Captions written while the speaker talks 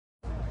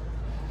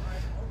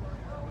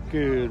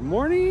Good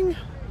morning.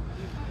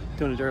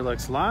 Donut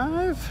Derelicts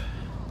live.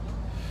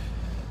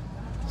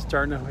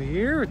 Starting over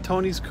here with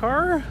Tony's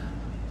car.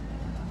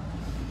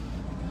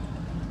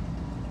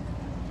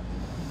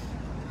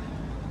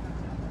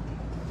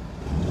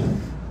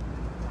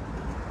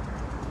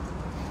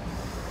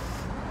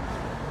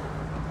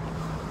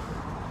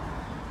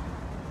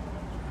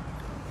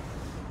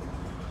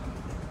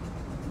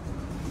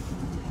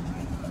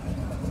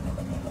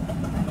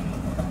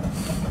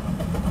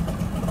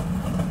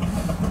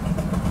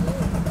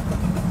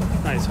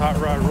 Nice hot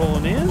rod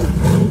rolling in.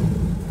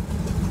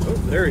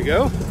 Oh, there we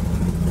go.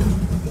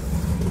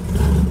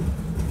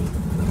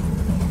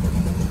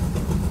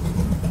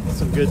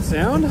 Some good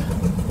sound.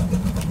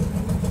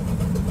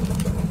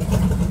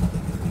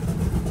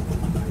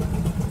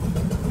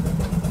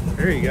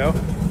 There you go.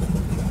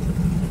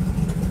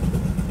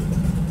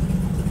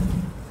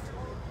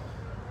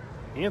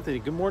 Anthony,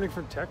 good morning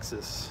from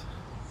Texas.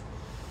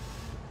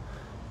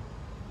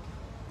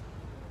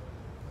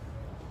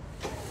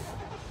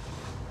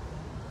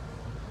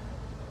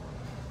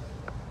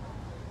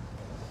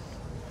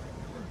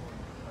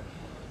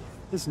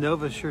 This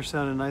Nova sure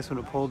sounded nice when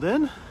it pulled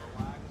in.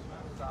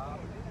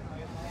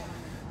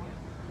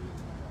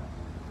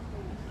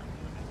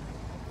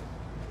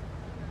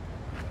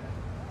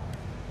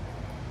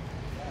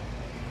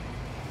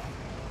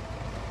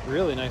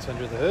 Really nice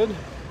under the hood.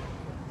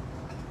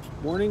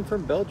 Morning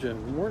from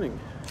Belgium. Good morning.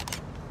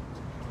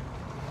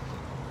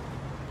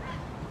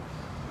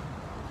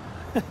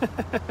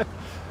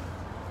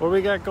 What do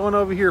we got going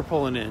over here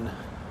pulling in?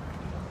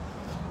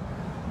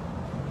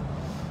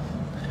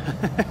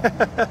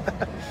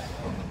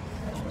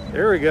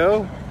 There we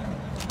go.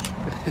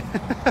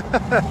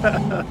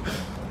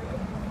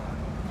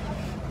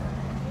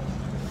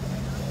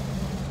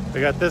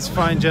 We got this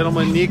fine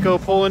gentleman, Nico,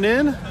 pulling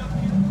in.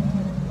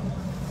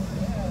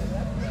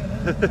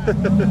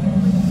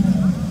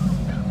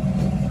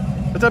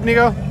 What's up,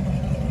 Nico?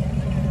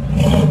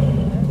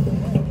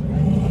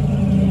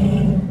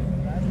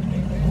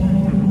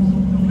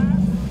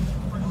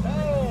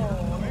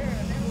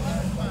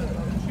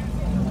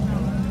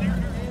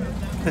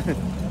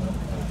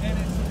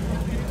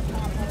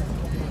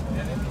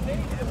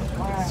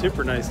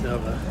 Super nice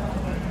Nova.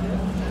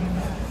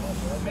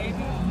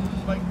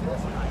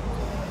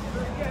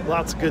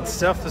 Lots of good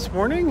stuff this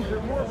morning.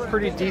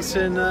 Pretty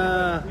decent,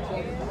 got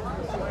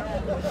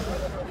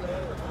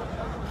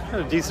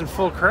a decent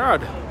full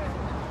crowd. You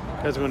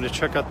guys want to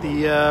check out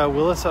the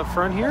Willis up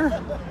front here?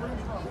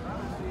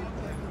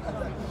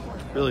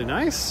 Really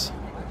nice.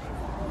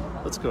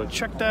 Let's go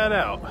check that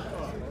out.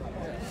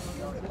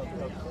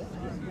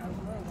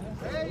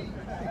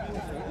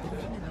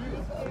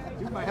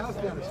 My house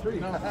down the street.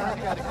 No,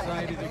 he got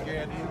excited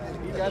again.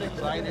 He got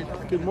excited.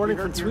 Good morning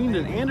from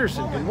Sweden,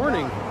 Anderson. Good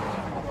morning.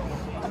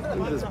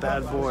 Look at this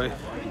bad boy.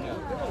 Got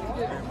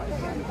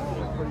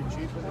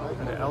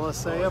an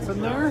LSA up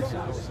in there.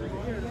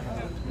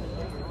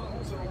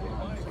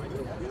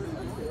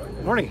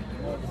 Good morning.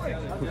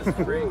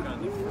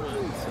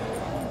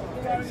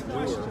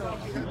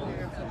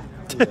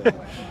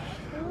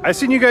 I've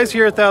seen you guys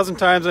here 1,000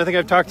 times. I think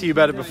I've talked to you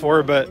about it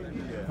before, but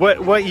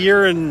what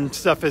year and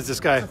stuff is this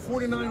guy? It's a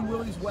 49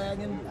 Willys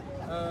wagon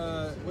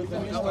with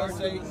an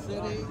LSA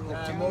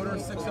motor,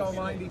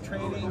 6L90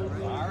 training,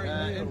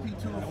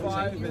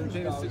 NP205, and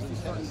Dana 60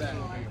 front and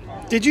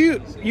back. Did you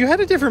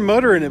had a different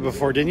motor in it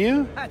before, didn't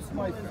you? That's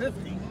my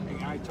 50.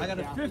 I got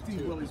a 50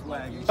 Willys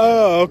wagon.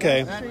 Oh,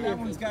 okay. That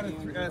one's got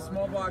a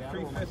small block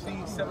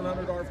 350,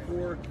 700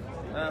 R4.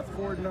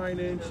 Ford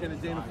 9-inch and a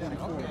Dana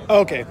 44.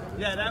 Okay.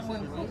 Yeah, that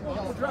one.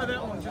 We'll try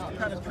that one just to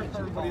kind of trip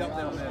everybody up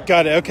down there.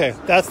 Got it. Okay.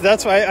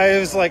 That's why I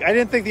was like, I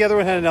didn't think the other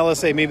one had an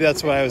LSA. Maybe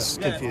that's why I was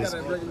confused.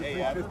 It's got a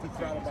regular 350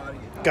 throttle body.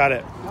 Got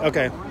it.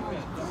 Okay.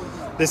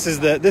 This is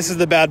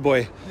the bad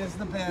boy. This is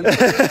the bad boy.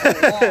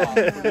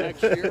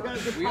 Next year.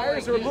 The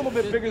tires are a little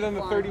bit bigger than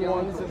the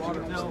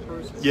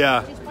 31s.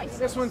 Yeah.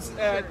 This one's.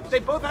 They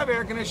both have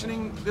air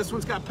conditioning. This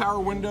one's got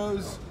power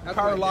windows,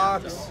 power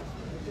locks.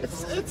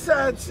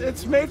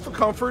 It's made for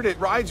comfort. It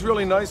rides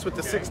really nice with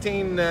the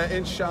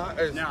 16-inch shot.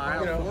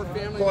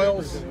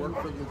 Coils.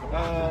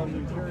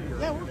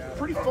 Yeah, we're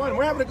pretty fun.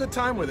 We're having a good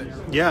time with it.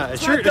 Yeah,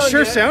 it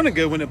sure sounded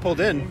good when it pulled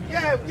in.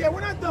 Yeah,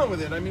 we're not done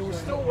with it. I mean, we're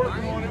still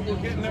working on it.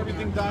 We're getting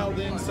everything dialed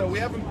in, so we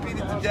haven't beat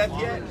it to death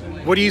yet.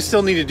 What do you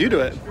still need to do to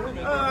it?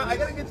 I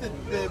got to get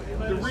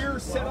the rear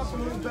set up a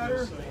little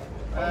better.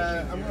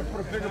 I'm going to put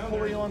a bigger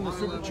pulley on the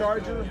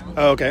supercharger.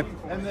 Oh, okay.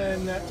 And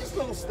then just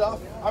little stuff.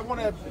 I want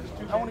to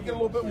get a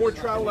little bit more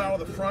travel out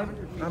of the front.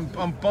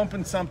 I'm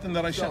bumping something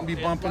that I shouldn't be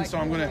bumping, so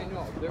I'm going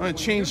to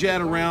change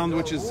that around,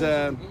 which is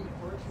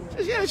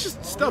it's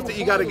just stuff that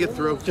you got to get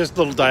through. Just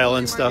little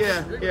dial-in stuff.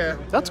 Yeah.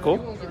 That's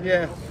cool.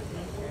 Yeah.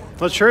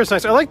 Well, sure is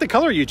nice. I like the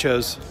color you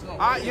chose.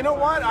 You know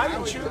what? I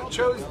didn't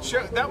choose.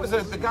 That was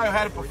the guy who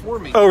had it before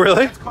me. Oh,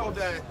 really? It's called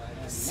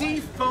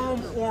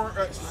Seafoam or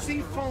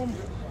Seafoam.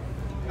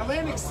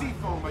 Atlantic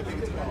Seafoam, I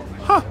think it's called.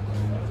 Huh.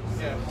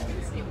 Yeah.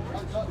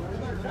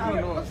 I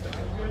don't know.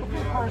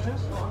 What car is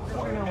this?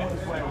 49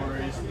 Willys wagon.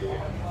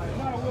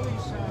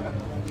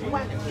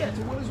 wagon. Yeah, it's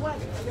a women's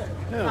wagon.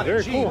 Yeah, Not very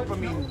a Jeep, cool. I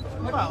mean,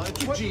 well,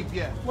 it's a Jeep,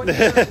 yeah.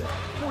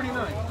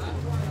 49.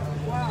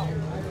 Wow.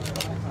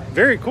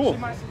 Very cool.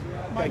 My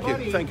Thank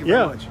buddy, you. Thank you very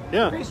very much.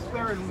 Yeah. The bass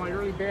player in my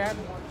early band.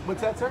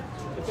 What's that, sir?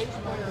 The bass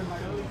player in my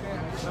early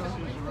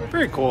band.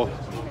 Very cool.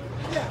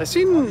 I've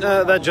seen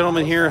that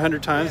gentleman here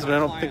 100 times, but I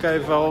don't think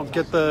I'll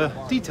get the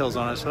details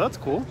on it, so that's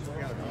cool.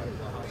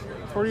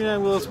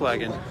 49 Willis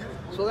wagon.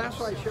 So that's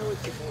why I show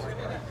it to you.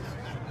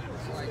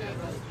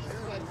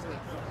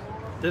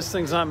 This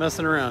thing's not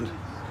messing around.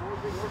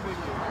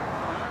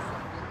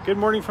 Good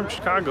morning from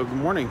Chicago. Good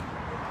morning.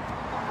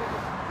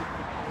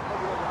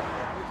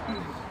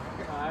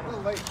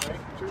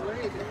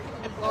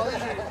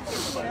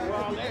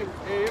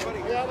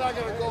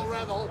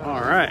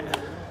 All right.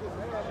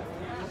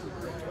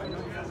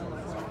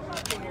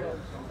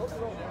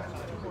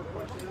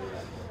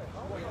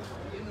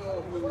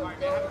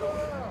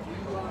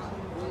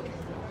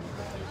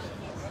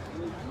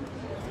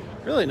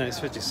 Really nice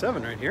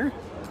 57 right here.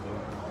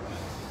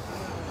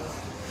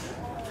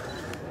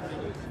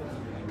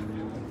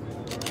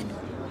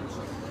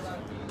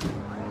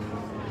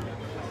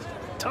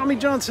 Tommy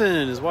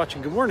Johnson is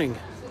watching. Good morning.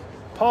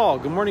 Paul,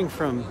 good morning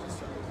from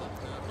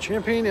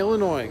Champaign,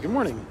 Illinois. Good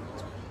morning.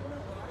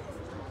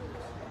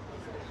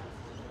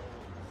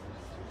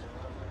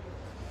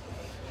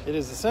 It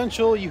is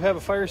essential you have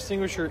a fire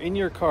extinguisher in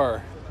your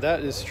car.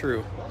 That is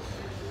true.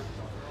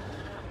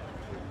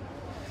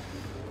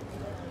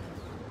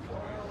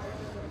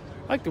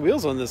 I like the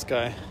wheels on this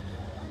guy.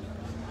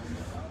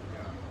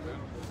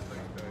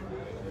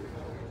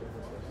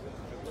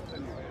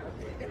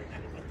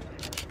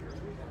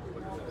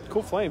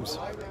 Cool flames.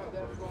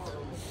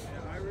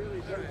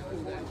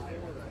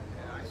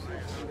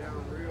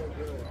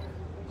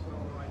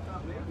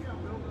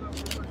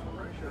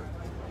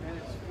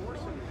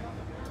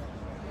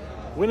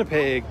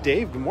 Winnipeg,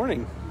 Dave, good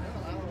morning.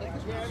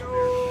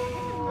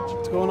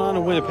 What's going on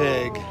in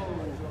Winnipeg?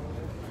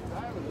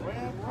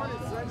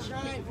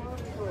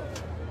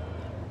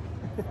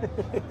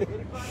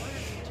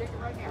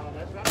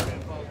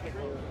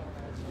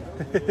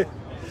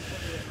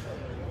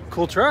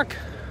 Cool truck.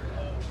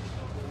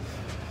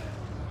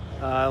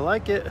 I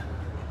like it.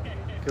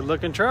 Good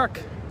looking truck.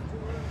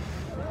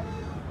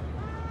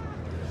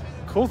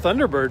 Cool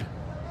Thunderbird.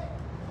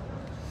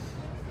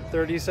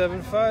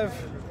 37.5.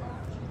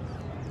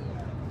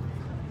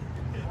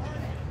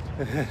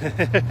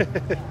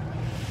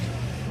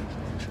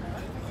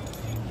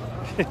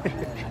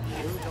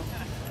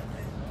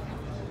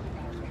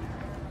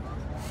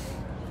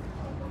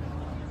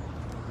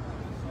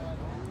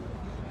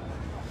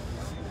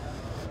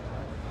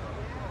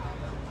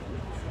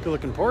 Good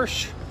looking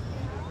Porsche.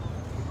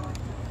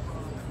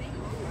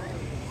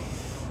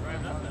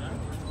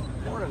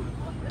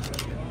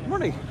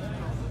 Morning.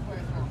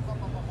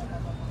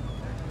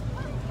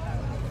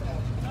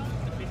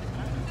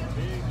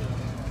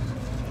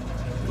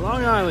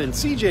 Long Island,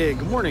 CJ,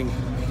 good morning.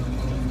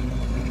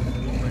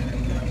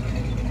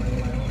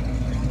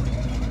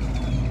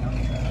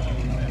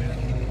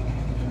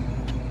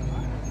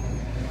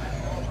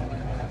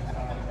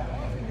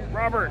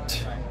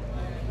 Robert,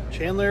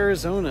 Chandler,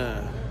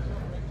 Arizona.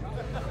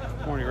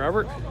 Morning,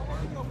 Robert.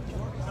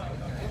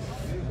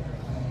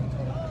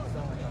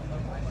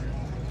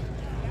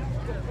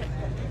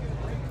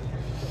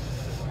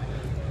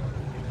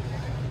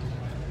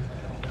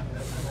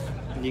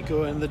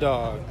 Nico and the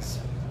dogs.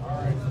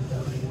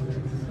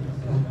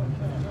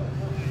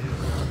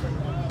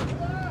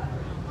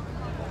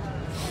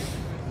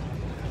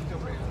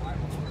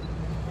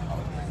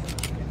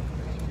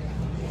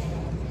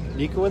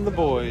 Nico and the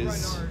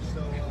boys.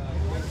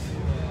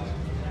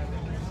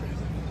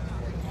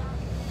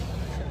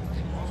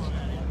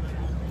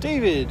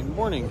 David, good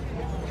morning.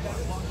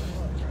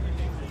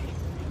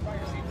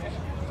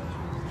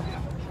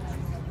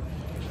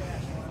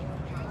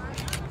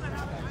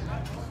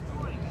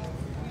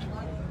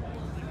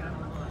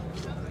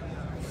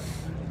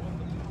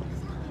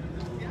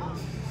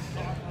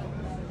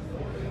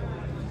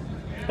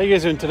 How you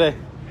guys doing today?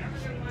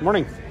 Good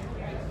morning.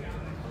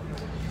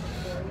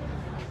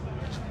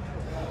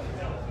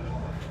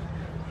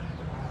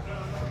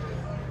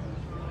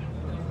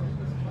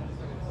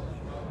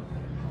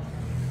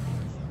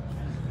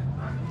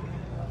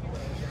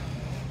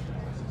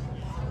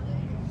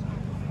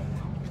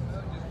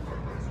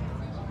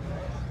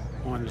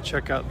 Wanted to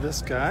check out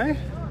this guy.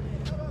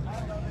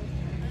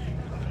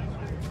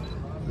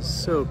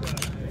 So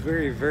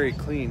very, very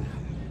clean.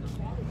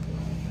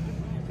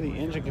 Look at the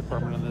engine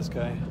compartment on this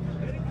guy.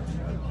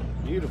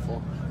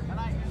 Beautiful.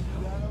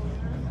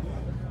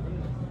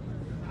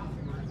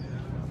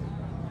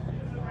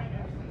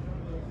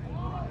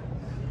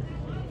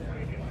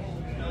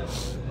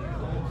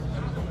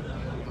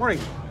 Morning.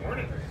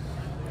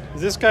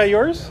 Is this guy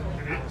yours?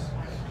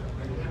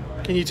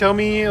 Can you tell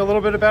me a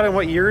little bit about it,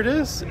 what year it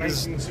is?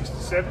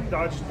 1967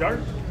 Dodge Dart.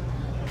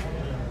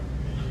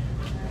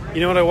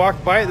 You know, when I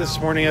walked by it this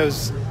morning,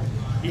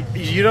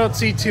 you don't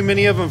see too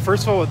many of them.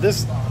 First of all,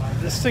 this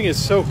thing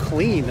is so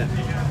clean.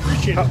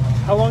 Appreciate it.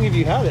 How long have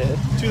you had it?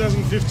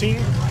 2015.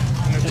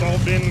 and it's all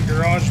been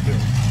garage built.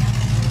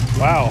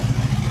 Wow.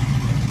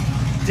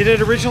 Did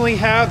it originally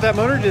have that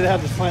motor? Or did it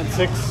have the slant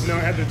 6? No,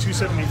 it had the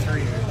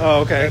 273.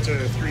 Oh, okay. That's a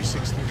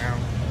 360 now.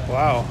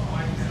 Wow.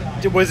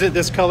 Was it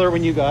this color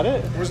when you got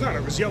it? It was not.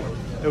 It was yellow.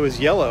 It was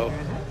yellow.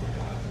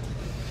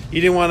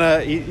 You didn't want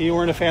to. You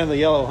weren't a fan of the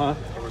yellow, huh?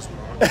 It was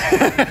not.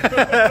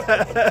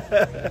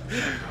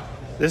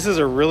 This is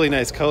a really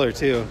nice color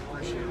too.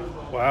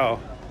 Wow.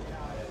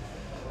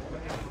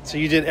 So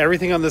you did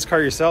everything on this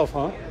car yourself,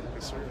 huh?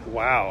 Yes, sir.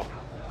 Wow.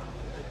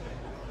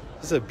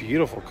 This is a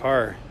beautiful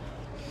car.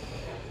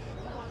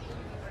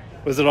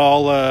 Was it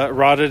all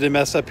rotted and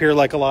messed up here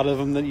like a lot of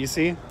them that you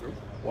see? Nope.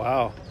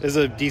 Wow. Is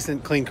it a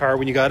decent, clean car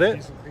when you got it?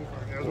 Decent clean car.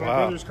 It was Wow. my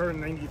brother's car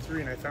in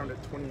 '93, and I found it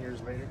 20 years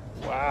later.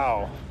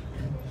 Wow.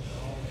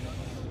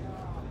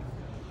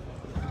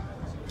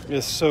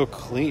 It's so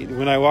clean.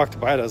 When I walked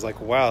by it, I was like,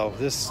 wow,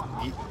 this,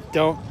 you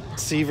don't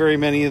see very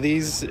many of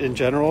these in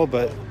general,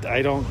 but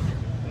I don't,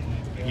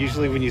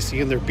 usually when you see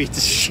them, they're beat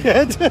to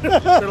shit.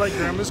 They're like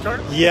grandma's car.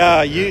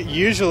 Yeah,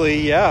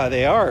 usually, yeah,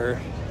 they are.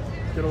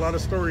 Get a lot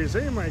of stories.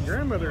 Hey, my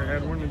grandmother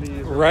had one of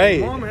these.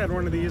 Right. My mom had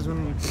one of these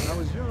when I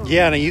was young.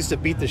 Yeah, and I used to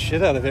beat the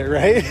shit out of it,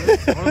 right?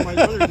 Well, my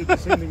brother did the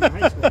same thing in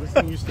high school. This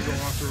thing used to go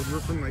off-road. We're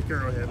from like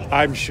Arrowhead.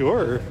 I'm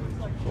sure.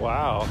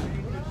 Wow.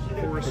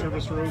 Forest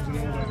Service roads and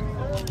all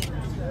that.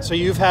 So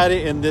you've had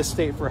it in this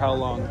state for how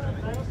long?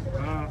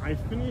 I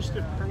finished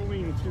it probably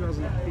in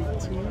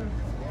 2018.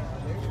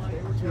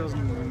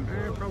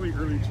 Probably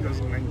early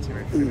 2019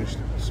 I finished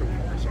it. So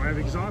I have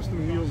exhaust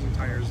and wheels and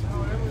tires.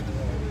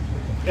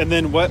 And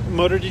then what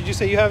motor did you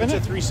say you have in It's a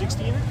it?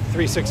 360 in it.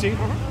 360?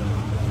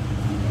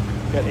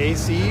 Got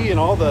AC and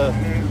all the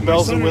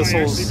bells and My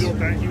son whistles. actually built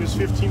that. He was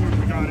 15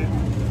 when we got it.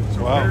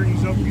 So Wow.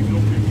 bearings up, we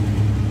built it.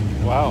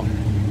 Wow.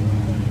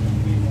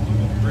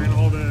 Ran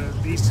all the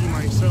AC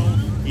myself.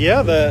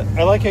 Yeah,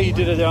 I like how you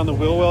did it down the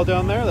wheel well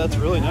down there. That's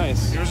really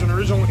nice. It was an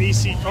original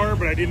AC car,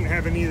 but I didn't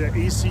have any of the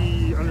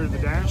AC under the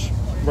dash.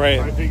 Right.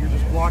 So I figured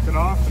just block it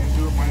off and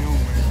do it my own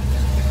way.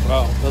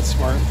 Wow, that's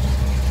smart.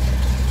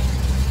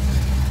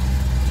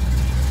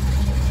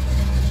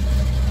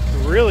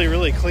 Really,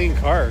 really clean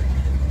car.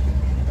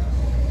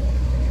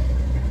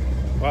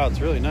 Wow,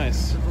 it's really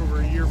nice. Took over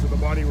a year for the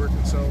body work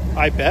itself.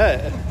 I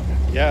bet.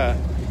 Yeah.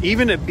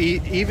 Even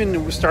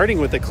starting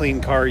with a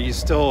clean car, you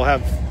still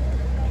have,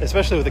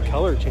 especially with the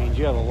color change,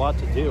 you have a lot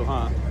to do,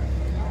 huh?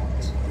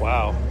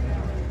 Wow.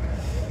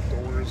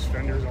 Doors,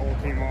 fenders all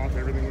came off.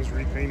 Everything was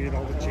repainted,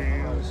 all the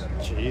jams.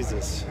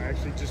 Jesus. I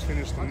actually just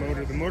finished the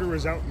motor. The motor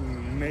was out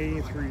in May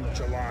through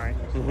July.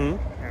 Mm-hmm.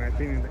 And I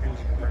painted the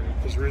engine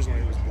because originally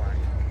it was black.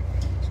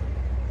 So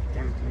I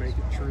wanted to make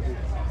it true to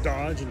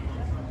Dodge and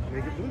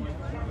make it blue.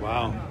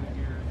 Wow.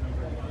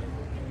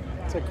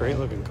 It's a great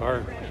looking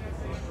car.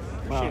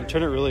 Wow,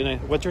 turn it really nice.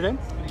 What's your name?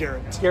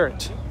 Garrett.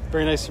 Garrett.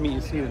 Very nice to meet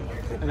you, Steven.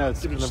 I know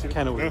it's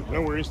kind of weird.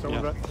 No worries, don't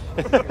Yeah. worry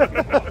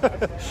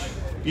about it.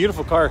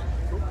 Beautiful car.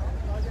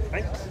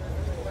 Thanks.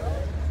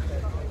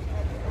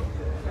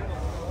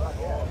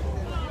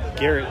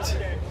 Garrett.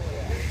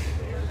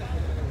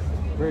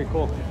 Very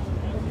cool.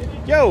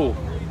 Yo!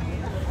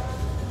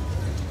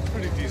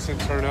 Pretty decent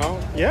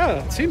turnout.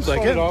 Yeah, it seems like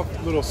Started it. off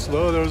a little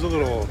slow. There was a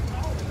little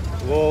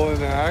lull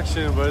in the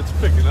action, but it's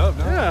picking up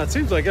now. Yeah, it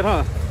seems like it,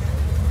 huh?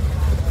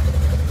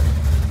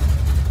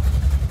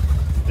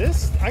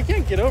 I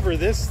can't get over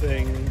this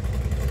thing.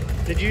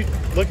 Did you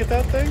look at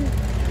that thing?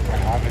 I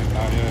haven't,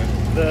 not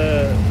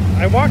yet.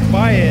 I walked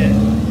by it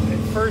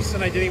at first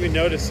and I didn't even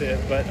notice it,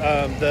 but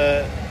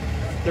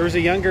there was a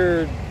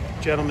younger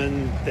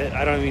gentleman that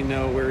I don't even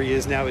know where he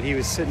is now, but he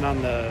was sitting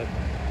on the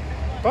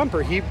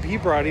bumper.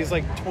 He's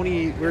like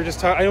 20.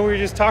 I know we were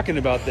just talking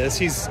about this.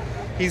 He's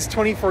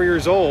 24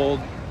 years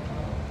old,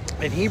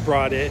 and he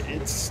brought it.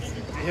 It's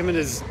him and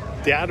his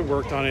dad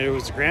worked on it. It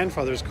was his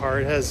grandfather's car.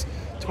 It has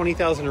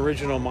 20,000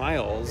 original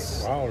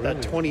miles. Wow, really?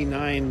 That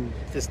 29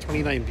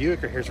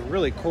 Buick right here is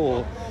really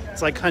cool.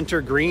 It's like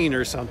Hunter Green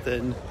or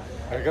something.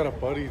 I got a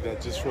buddy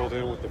that just rolled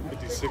in with the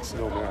 56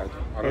 Nomad. I don't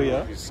Oh, know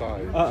yeah? if you saw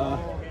it. Uh-uh.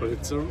 But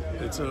it's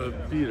a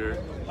beater.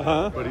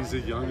 Uh-huh. But he's a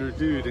younger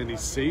dude and he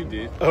saved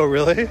it. Oh,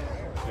 really?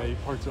 Yeah, he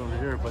parked over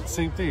here. But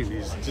same thing.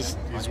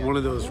 He's one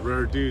of those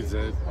rare dudes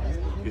that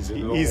he's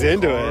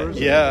into it.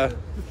 Yeah.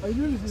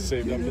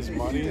 Saved up his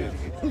money.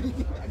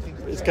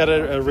 It's got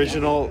an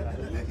original,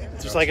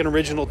 just like an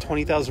original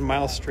 20,000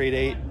 mile straight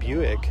 8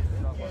 Buick.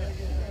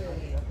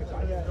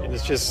 And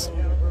it's just,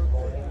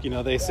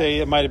 they say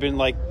it might have been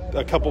like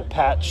a couple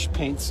patch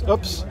paints,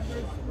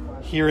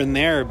 here and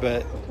there,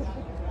 but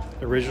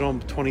original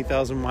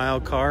 20,000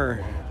 mile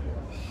car.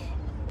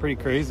 Pretty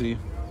crazy.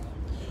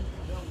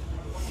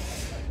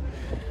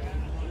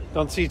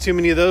 Don't see too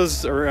many of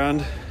those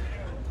around.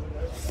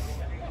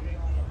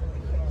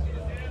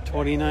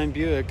 29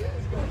 Buick.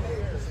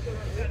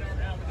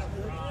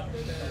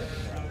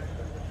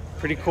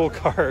 Pretty cool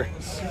car.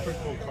 Super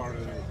cool car to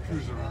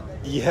cruise around.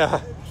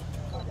 Yeah.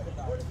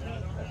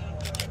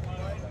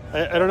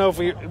 I don't know if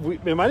we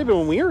it might have been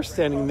when we were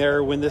standing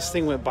there when this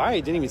thing went by.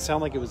 It didn't even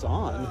sound like it was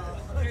on.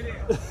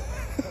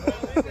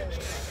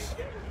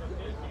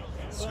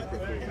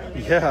 Super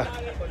cool. Yeah.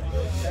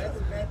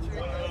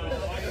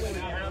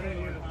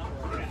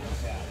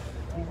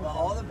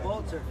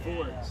 Those are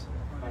Fords.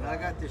 And I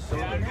got this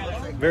shoulder.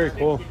 Very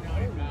cool.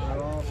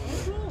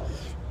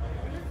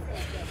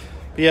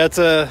 Yeah, it's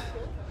a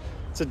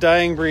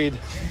dying breed.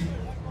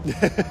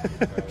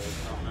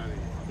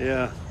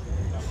 Yeah.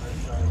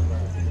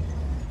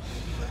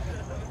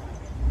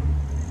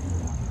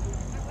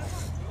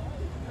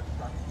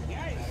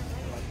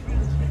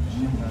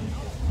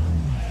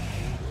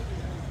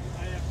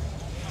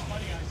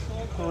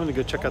 I want to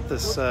go check out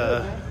this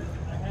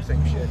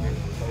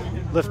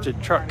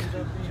lifted truck.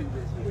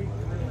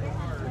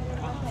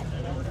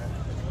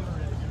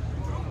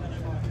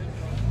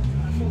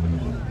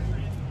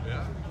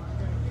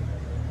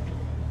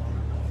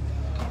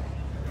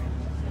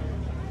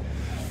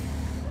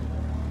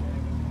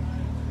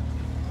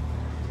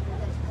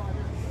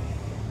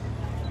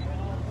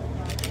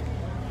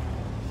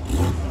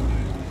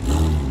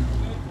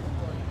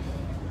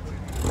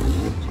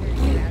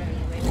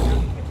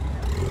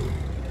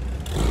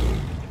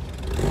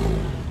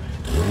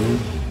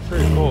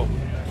 Pretty cool.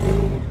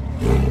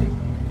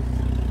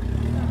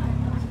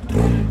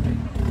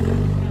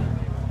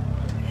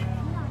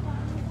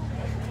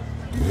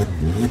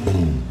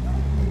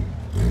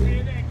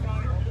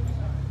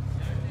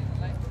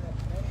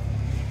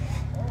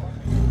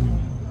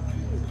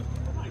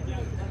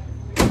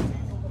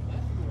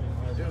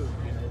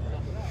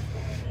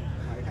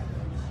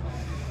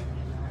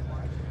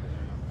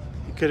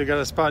 You could have got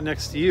a spot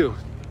next to you.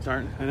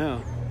 Darn, I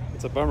know.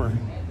 It's a bummer.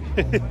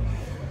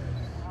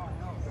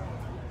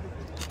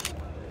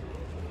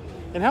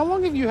 And how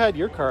long have you had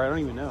your car? I don't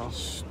even know.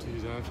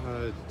 Dude, I've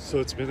had, so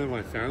it's been in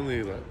my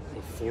family like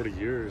for 40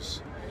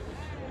 years.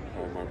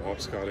 My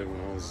pops got it when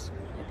I was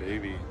a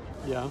baby.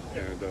 Yeah.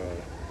 And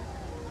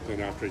then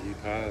after he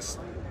passed,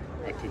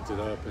 I picked it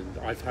up, and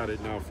I've had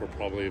it now for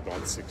probably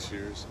about 6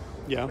 years.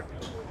 Yeah.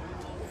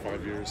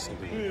 5 years,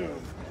 something like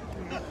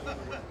that.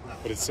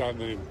 But it sat in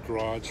the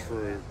garage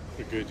for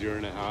a good year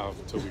and a half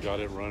until we got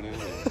it running.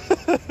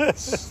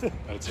 It's a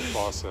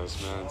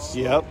process, man.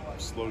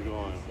 Slow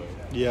going,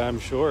 but Yeah, I'm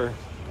sure.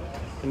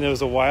 And it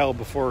was a while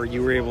before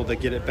you were able to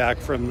get it back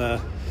from the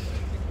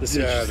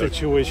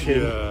situation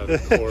the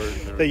court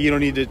and that you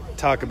don't need to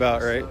talk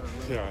about, right?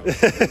 Yeah.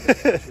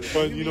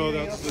 But you know,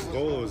 that's the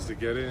goal, is to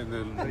get it and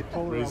then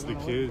raise the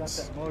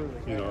kids.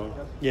 You know,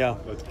 Yeah.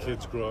 let the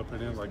kids grow up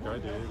in it like I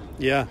did.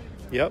 Yeah.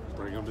 Yep.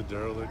 Bring them to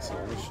Derelicts and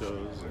all the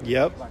shows.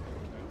 Yep.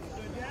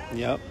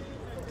 Yep.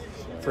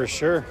 For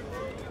sure.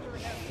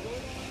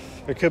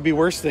 There could be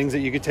worse things that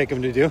you could take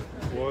them to do.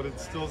 Well, it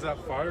instills that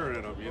fire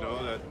in them, you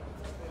know,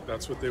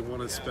 that's what they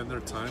want to spend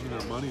their time and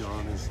their money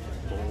on, is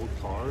old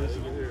cars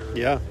and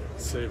Yeah.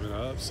 saving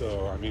up.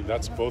 So, I mean,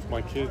 that's both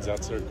my kids.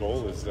 That's their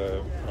goal, is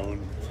to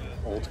own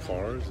old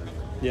cars. And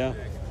Yeah.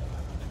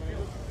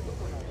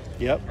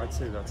 Yep. I'd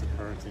say that's a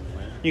parenting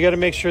win. You got to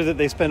make sure that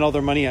they spend all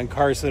their money on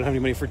cars so they don't have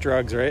any money for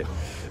drugs, right?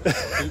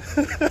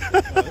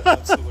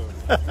 Absolutely.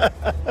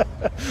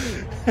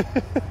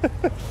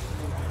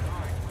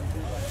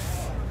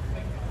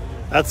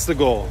 That's the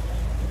goal.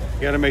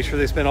 You got to make sure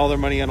they spend all their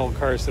money on old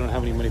cars so they don't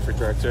have any money for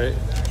drugs, right?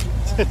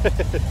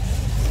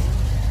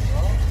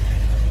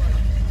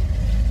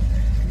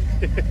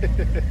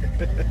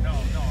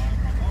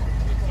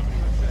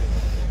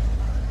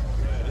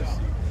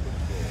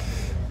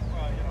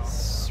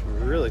 It's a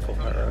really cool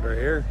hot rod right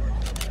here.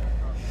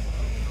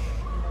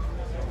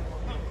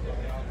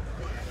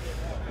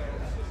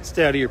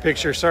 Stay out of your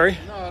picture, sorry.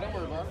 No, don't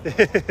worry about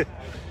it.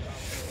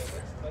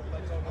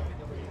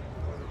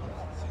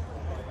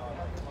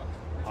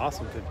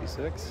 Awesome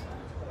 56.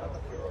 I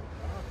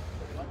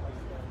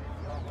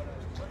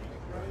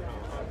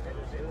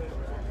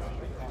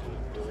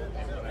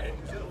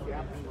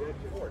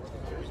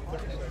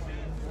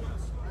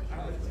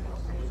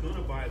was going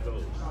to buy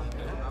those.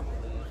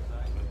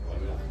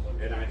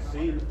 And I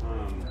seen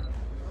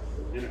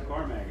in a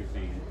car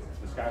magazine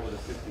this guy with a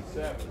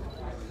 57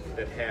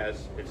 that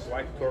has, it's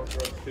like torque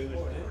rod too,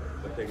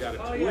 but they got a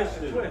twist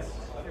in it.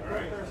 All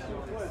right.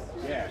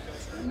 Yeah.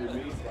 And they're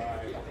made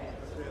by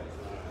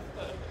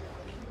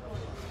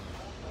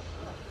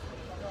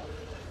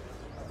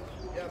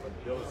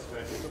Bill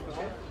Special.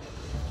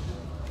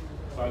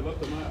 So I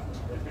looked them up.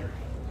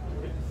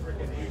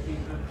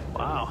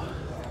 Wow.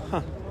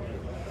 Huh.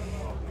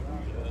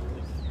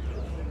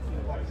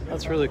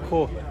 That's really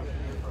cool.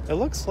 It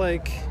looks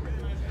like,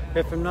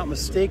 if I'm not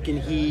mistaken,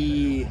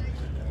 he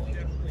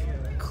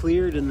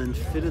cleared and then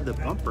fitted the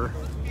bumper.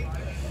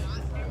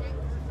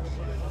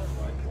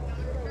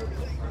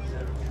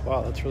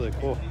 Wow, that's really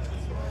cool.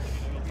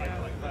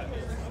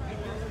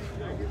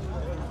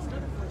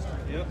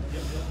 Yep.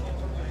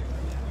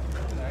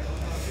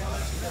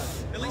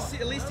 At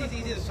least he's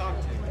easy to talk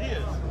to. He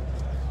is.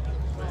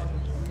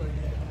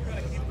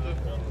 Trying to keep the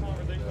phone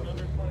conversation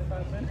under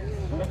 25 minutes.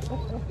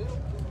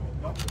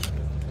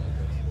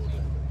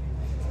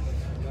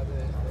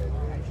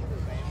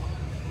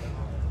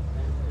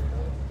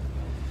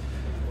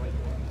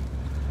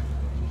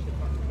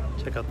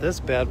 Check out this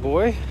bad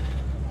boy.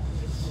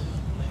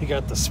 You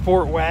got the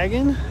Sport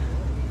Wagon.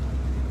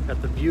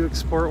 Got the Buick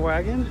Sport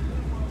Wagon.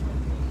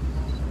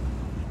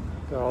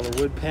 Got all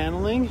the wood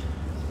paneling.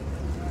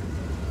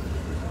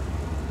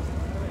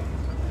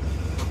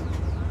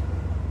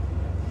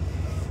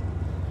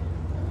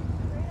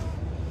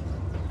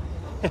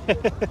 Yeah.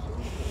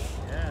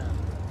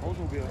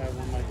 Oldsmobile will have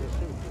one like this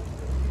too.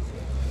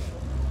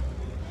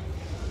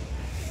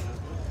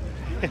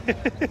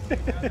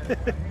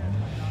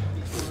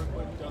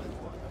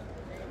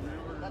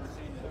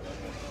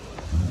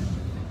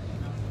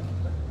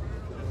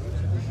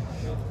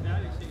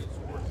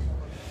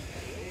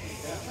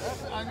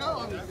 I know,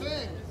 I'm the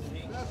same.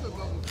 That's a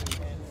double.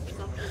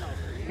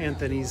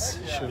 Anthony's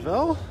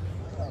Chevelle.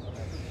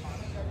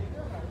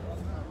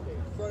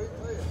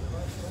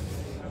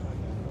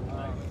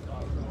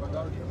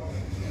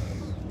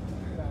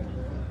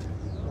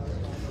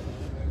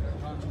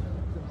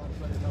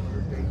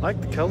 I like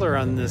the color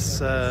on this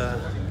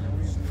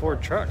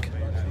Ford truck.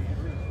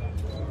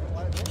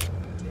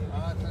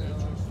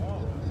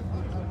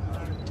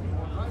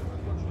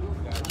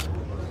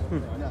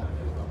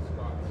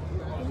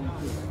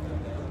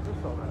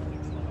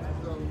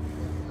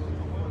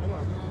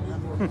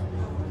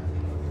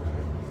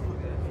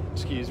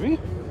 Excuse me.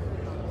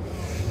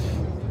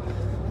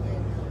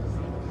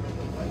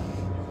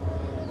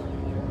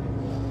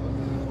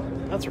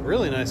 That's a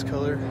really nice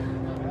color.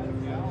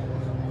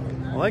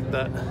 I like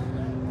that.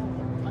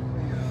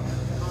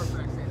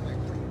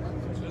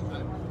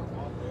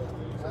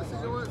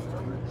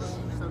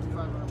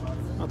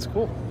 That's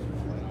cool.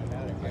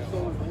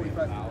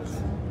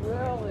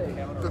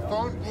 The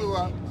phone blew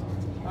up.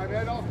 I've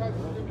had all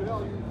kinds of stupid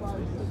hell.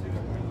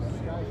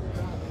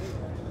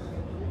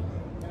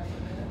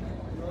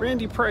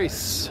 Randy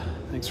Price,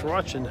 thanks for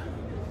watching.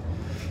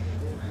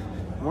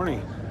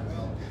 Morning.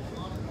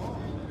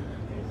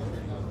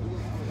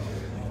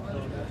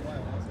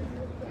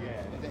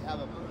 They have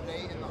a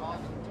buffet in the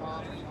top.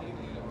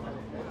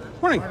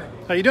 Morning.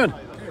 How you doing?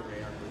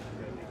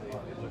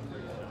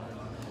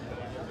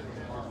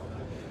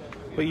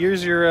 What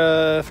year's your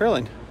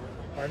Fairlane?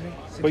 Pardon me?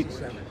 Wait.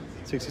 67.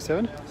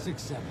 67?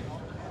 67.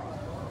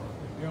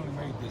 They only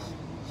made this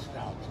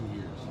stout 2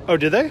 years. Oh,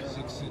 did they?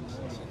 66 and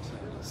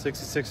 67.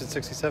 66 and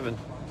 67.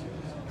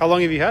 How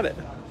long have you had it?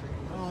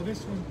 Oh,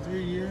 this one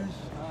 3 years.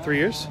 3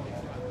 years?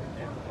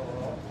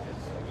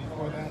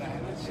 Before that, I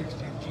had a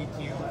 16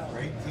 GTO for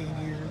 18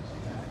 years.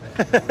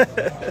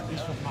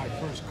 This was my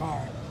first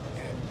car,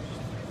 and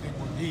the thing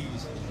with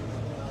these,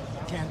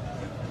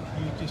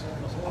 it's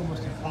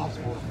almost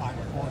impossible to find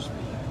a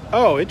 4-speed.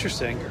 Oh,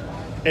 interesting.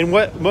 And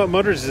what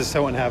motor does this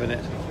one have in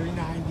it?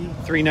 390.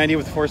 390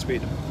 with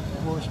 4-speed.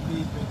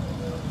 4-speed, but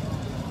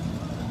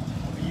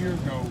a year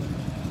ago,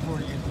 before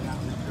the engine out,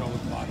 we built the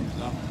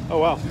bottoms up. Oh,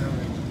 wow. So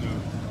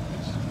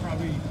it's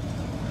probably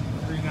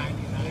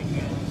 399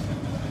 years.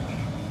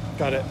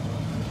 Got it.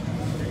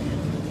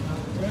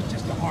 So it's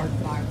just a hard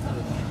fight for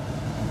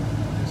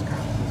this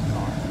kind of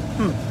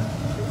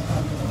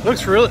car.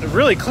 Looks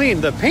really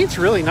clean. The paint's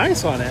really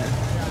nice on it.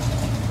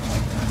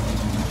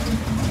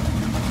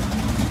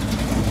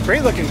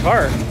 Great looking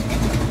car.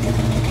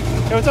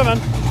 Hey, what's up, man?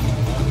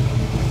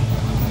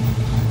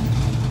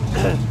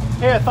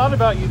 Hey, I thought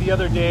about you the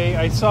other day.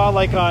 I saw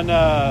like on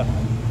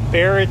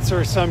Barrett's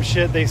or some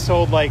shit, they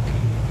sold like,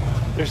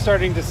 they're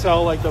starting to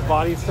sell like the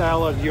body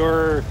style of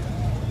your,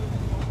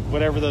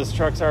 whatever those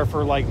trucks are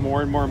for like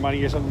more and more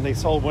money or something. They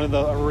sold one of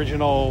the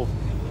original.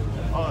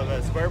 Oh,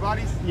 the square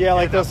bodies? Yeah,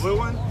 like those. Blue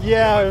one?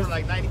 Yeah. For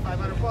like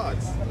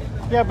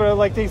 $9,500. Yeah, but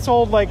like they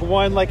sold like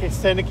one like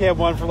extended cab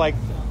one for like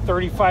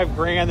 35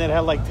 grand that had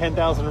like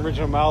 10,000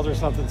 original miles or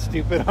something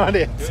stupid on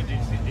it. Dude, did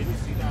you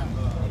see that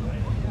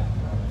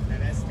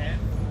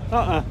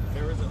S10?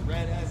 There was a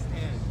red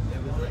S10.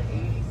 It was an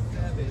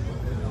 87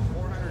 with a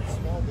 400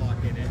 small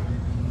block in it.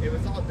 It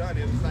was all done.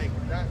 It was like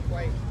not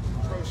quite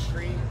pro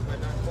street,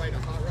 but not quite a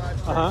hot rod.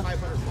 For $500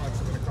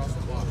 it went across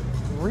the block.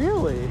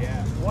 Really?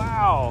 Yeah.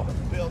 Wow.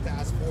 Built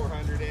ass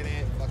 400 in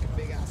it, fucking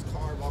big ass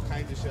carb, all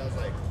kinds of shit. I was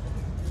like,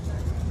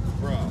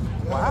 bro.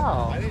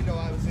 Wow. I didn't know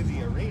I was in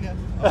the arena.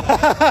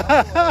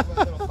 I'm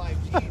little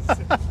 5Gs.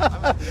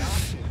 I'm at the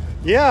option.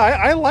 Yeah,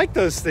 I like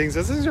those things.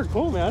 Those things are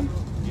cool, man.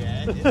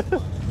 Yeah, it is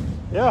fun.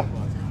 Yeah,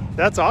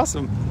 that's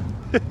awesome.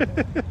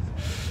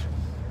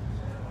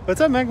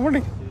 What's up, man? Good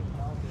morning.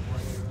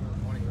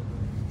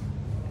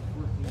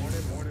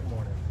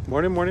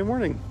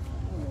 Morning.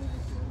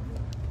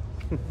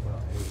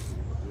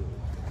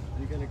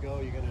 You're gonna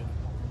go, you're gonna.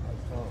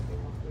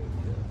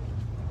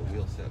 The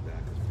wheel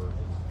setback is perfect.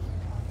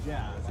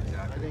 Yeah, exactly.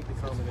 I think the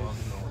combination.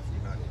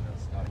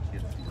 It's not a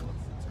kid's deal.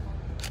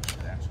 It's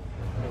an actual.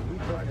 We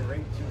took the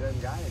rate to them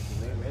guys and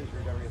they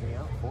measured everything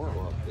out for them.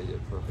 Well, they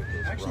did perfect.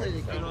 Actually,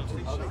 they came up to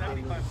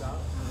 75.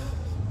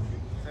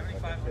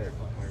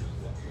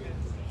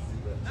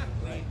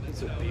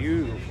 It's a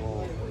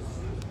beautiful.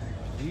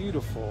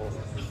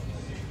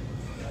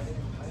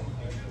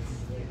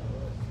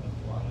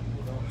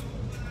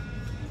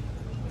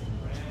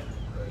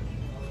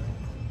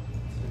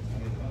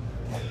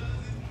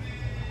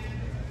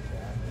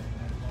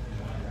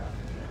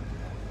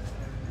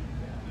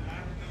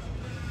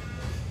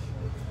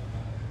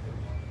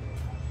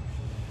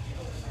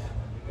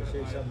 show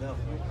you something else.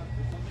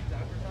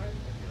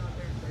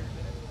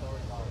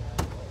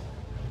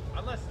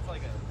 Unless it's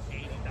like a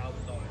 $80,000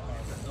 car.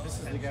 This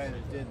is the guy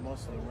that did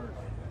most of the work.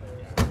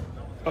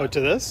 Oh,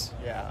 to this?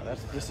 Yeah,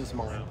 this is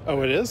mine.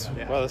 Oh, it is?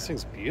 Yeah. Wow, this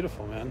thing's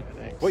beautiful, man.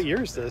 Thanks. What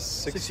year is this?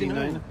 69?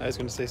 69. I was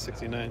going to say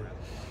 69.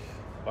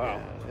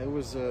 Wow. Yeah, it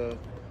was a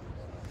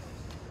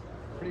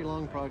pretty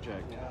long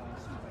project.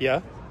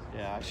 Yeah?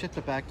 Yeah, I shipped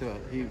it back to,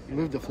 he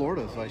moved to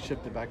Florida, so I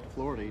shipped it back to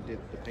Florida. He did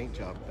the paint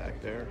job back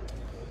there.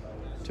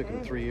 Took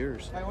him 3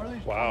 years.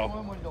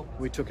 Wow.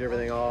 We took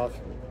everything off,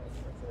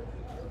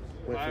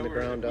 went from the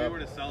ground up,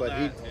 but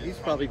he's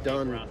probably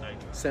done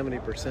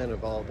 70%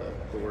 of all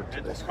the work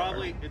to this car.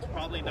 It's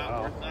probably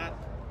not worth that.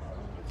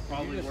 It's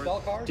probably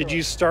worth. Did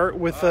you start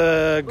with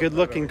a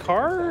good-looking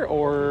car,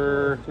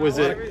 or was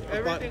it?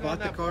 I bought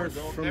the car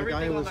from a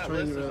guy who was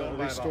trying to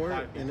restore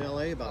it in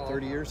LA about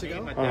 30 years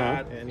ago,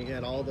 and he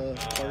had all the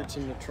parts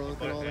in the trunk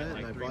and all that,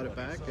 and I brought it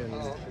back, and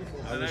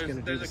I was going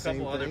to do the same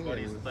thing,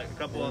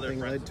 and one thing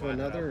led to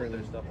another,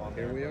 and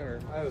here we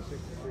are.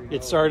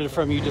 It started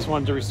from you just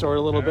wanted to restore it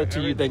a little bit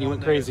to you, then you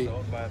went crazy.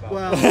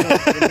 Well,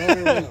 the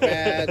motor went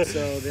bad,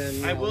 so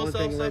then one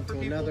thing led to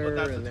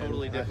another, and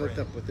then I hooked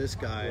up with this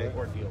guy.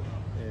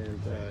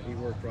 And he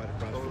worked right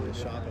across from the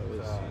shop. I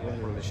was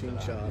running a machine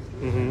shop.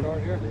 And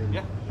then,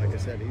 like I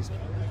said, he's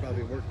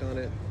probably worked on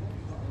it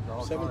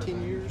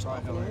 17 years.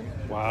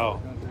 Wow.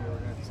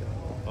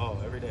 Oh,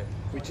 every day.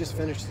 We just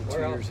finished it 2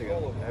 years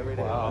ago.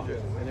 Wow.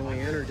 And then we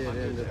entered it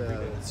into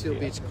the Seal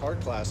Beach Car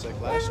Classic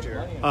last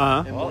year.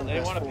 Uh-huh. Well,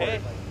 they want to pay.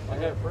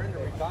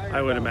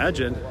 I would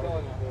imagine.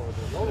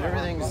 And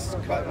everything's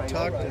cut and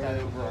tucked,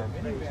 and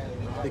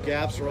the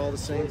gaps are all the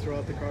same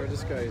throughout the car.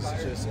 This guy is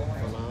just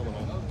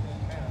phenomenal.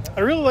 I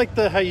really like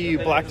how you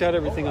blacked out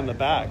everything on the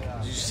back.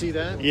 Did you see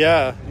that?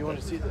 Yeah. You want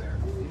to see the?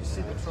 Did you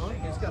see the trunk?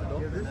 He's got it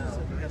open.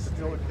 He has the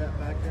filler cap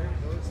back there.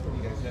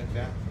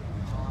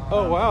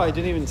 Oh wow, I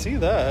didn't even see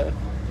that. Yep.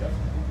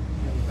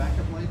 The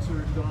backup lights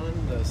are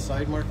gone. The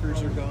side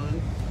markers are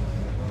gone.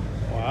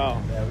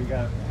 Wow. Yeah, we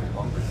got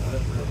bumpers.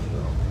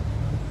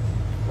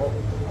 Well, a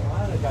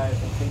lot of the guys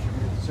have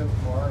contributed so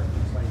far.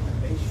 It's like the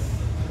patient.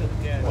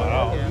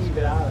 Wow. Leave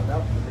it out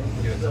enough to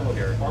make it still a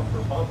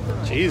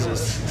bumper.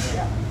 Jesus.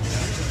 Yeah.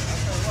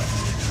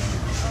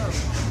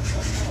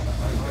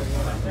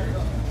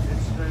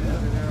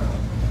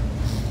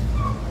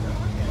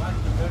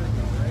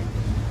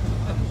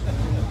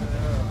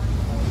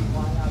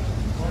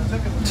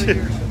 Took him 3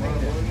 years to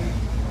make it.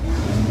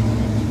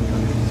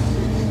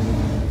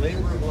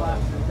 Labor of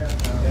love.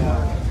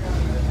 Yeah.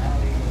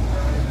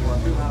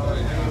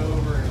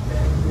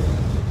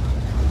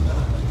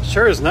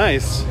 Sure is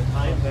nice.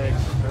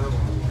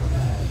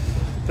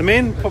 The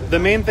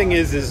main thing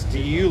is do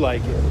you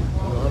like it?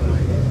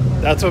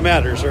 That's what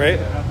matters, right?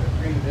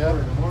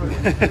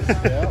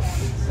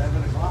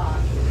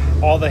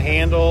 All the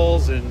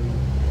handles and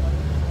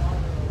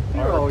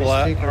are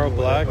black.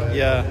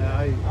 Yeah.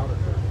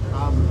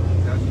 I'm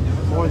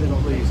more than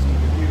pleased.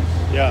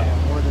 Yeah.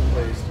 More than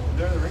pleased.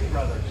 They're the Ring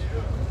brothers.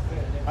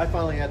 I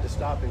finally had to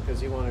stop him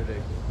because he wanted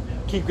to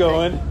keep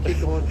going.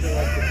 Keep going till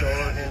like the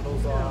door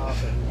handles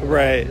off. And,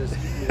 right. Just,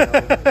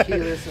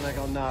 keyless, and I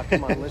go, nah,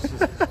 come on, let's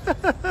just.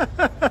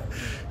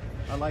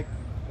 I like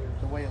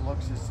the way it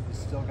looks. It's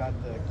still got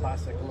the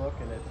classic look,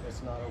 and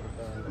it's not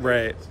overdone.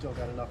 Right. It's still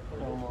got enough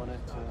chrome on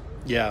it to.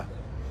 Yeah.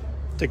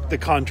 The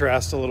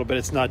contrast a little bit.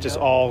 It's not just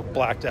all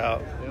blacked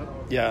out. Yep.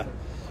 Yeah.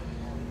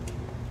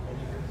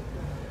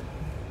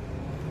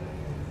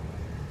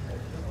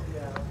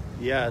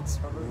 Yeah, it's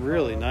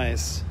really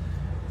nice.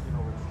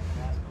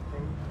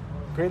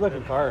 Great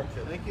looking car.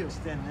 Thank you.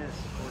 Extend this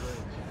for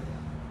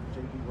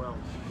J.B. Wells.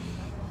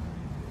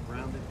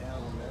 Round it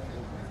down on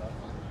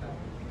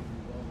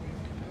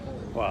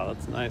that. Wow,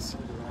 that's nice.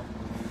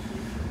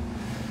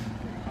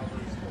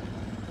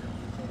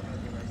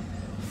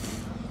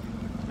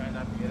 Try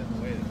not to get in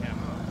the way of the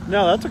camera.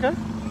 No, that's okay.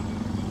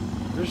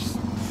 There's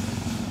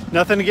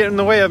nothing to get in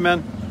the way of,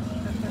 man.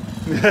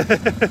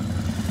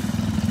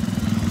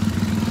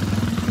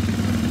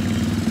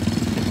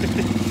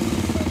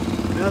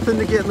 Nothing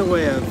to get in the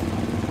way of.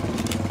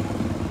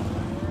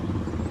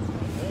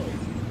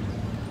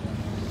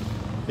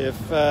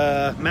 If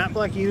Matte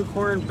Black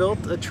Unicorn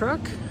built a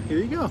truck, here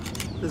you go.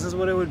 This is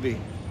what it would be.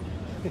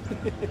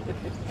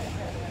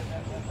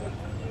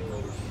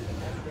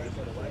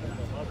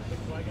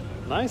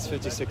 Nice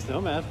 56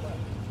 Nomad.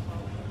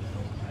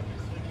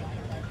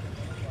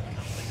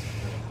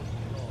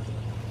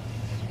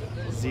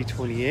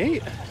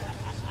 Z28.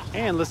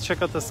 And let's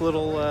check out this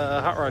little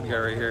hot rod guy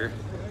right here.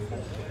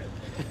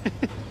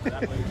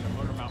 That way the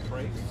motor mount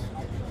brakes.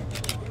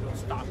 It'll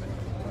stop it.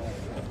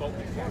 The bolt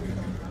will stop it.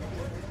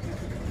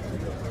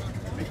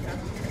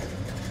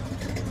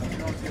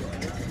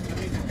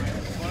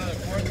 One of the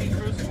quarantine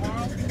crews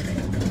tomorrow?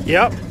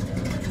 Yep.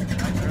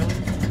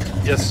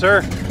 Yes,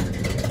 sir.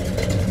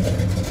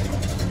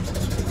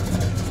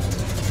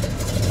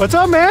 What's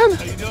up, man?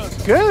 How you doing?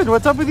 Good.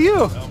 What's up with you?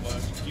 Not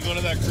much. You going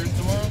to that cruise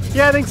tomorrow?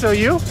 Yeah, I think so.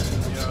 You?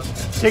 Yeah.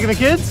 Taking the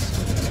kids?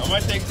 I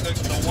might take the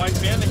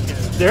wife and the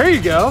kids. There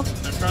you go.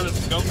 They're trying to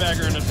scumbag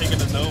her into taking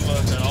the Nova,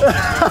 and then I'll take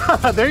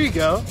her. There you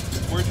go.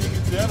 Where'd you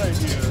get that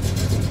idea?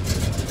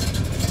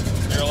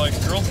 They're like,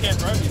 girls can't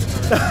drive these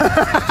cars.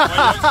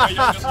 My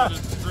youngest one is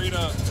straight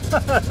up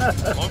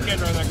Mom can't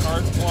drive that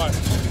car. Why?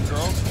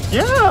 Girl?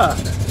 Yeah.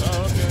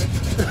 Oh, okay.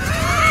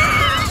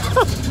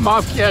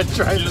 Mom can't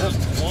drive She that.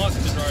 doesn't want to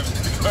drive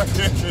the car.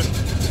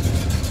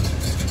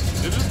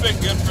 This has been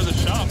good for the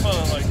shop,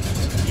 huh? Like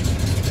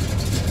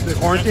The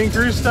quarantine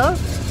crew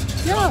stuff?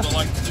 Yeah. But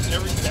like just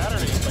every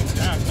Saturday, it's like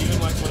packed. Even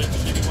like when it's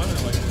shitty weather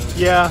like this.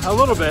 Yeah, a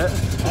little bit.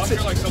 I was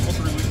here like a couple,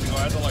 3 weeks ago.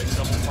 I had to like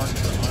double park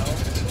for a mile.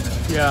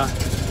 Yeah.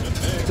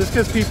 Just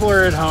because people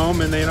are at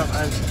home and they don't.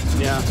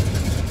 Yeah.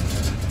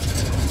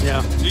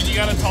 Yeah. Dude, you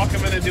gotta talk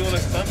them into doing a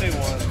Sunday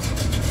one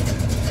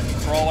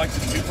for all like the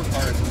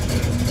supercars and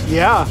shit.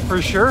 Yeah,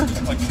 for sure.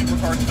 Like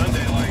Supercar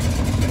Sunday, like.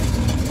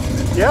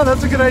 Yeah,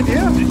 that's a good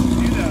idea. They should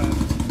do that.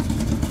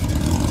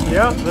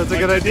 Yeah, that's a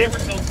good idea.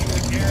 Neighbors don't seem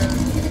to care.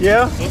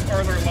 Yeah. Those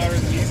cars aren't louder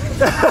than these.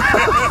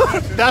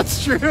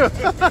 That's true.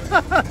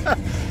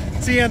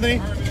 See you,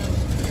 Anthony.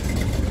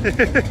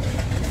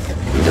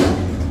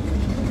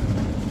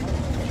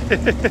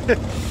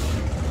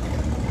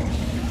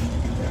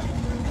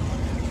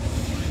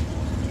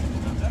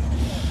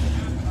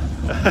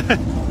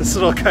 This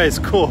little guy is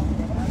cool.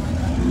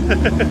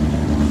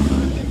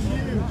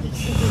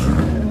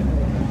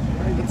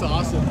 It's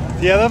awesome.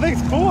 Yeah, that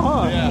thing's cool,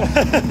 huh? Yeah.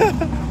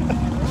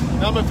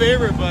 Not my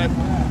favorite, but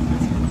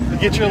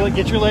get your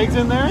legs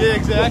in there. Yeah,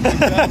 exactly.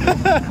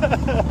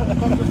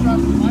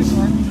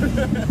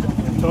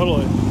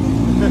 Totally.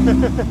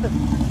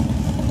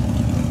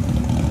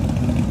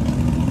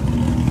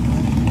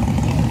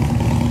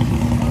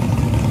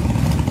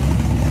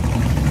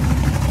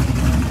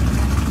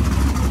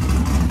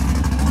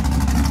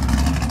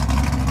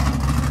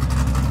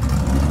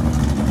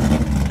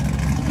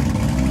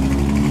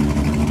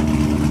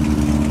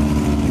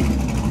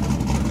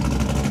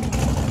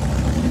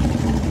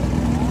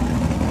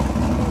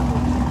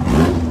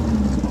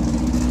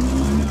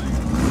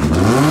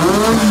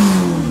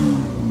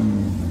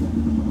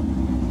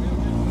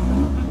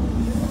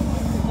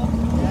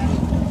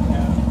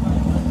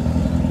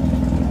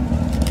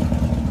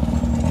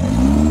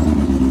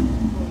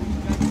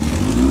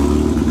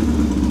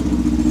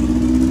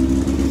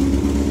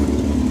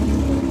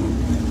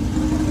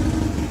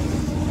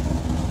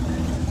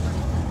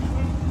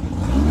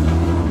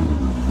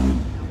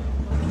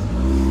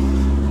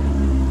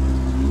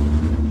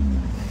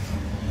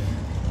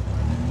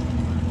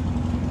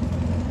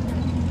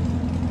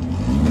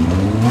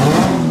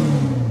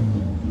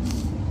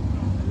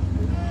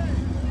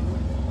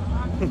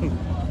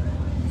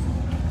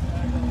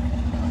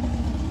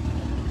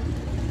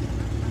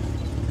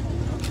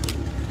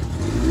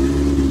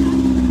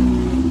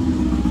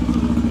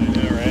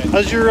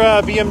 How's your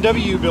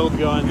BMW build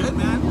going? Good,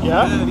 man.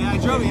 Yeah? Good. Yeah, I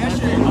drove it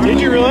yesterday. Did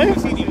you really?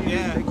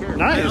 Yeah.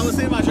 Nice. I was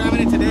thinking about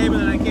driving it today, but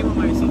then I came with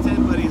my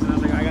C10 buddies and I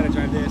was like, I gotta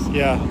drive this.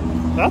 Yeah.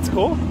 That's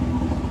cool.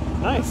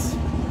 Nice.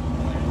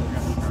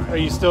 Are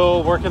you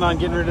still working on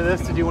getting rid of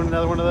this to do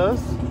another one of those?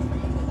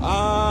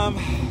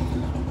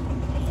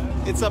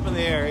 It's up in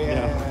the air,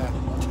 yeah.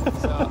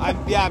 So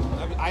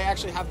I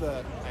actually have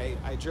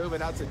I drove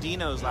it out to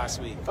Dino's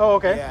last week. Oh,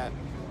 okay. Yeah,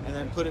 and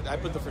then I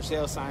put the for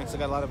sale sign, so I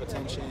got a lot of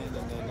attention. And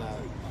then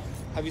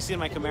have you seen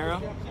my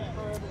Camaro?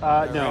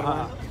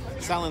 No.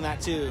 Selling that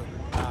too.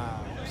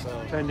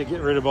 So trying to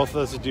get rid of both of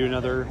those to do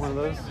another one of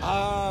those.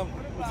 I'm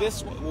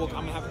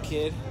gonna have a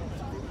kid,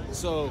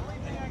 so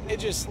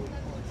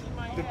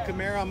the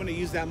Camaro, I'm gonna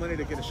use that money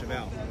to get a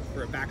Chevelle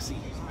for a backseat.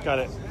 Got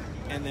it.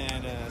 And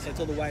then so I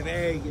told the wife,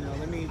 hey,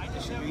 let me,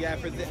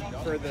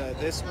 for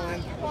this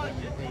one,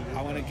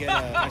 I want to get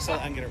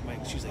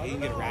she's like, you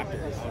can get a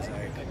Raptor. I was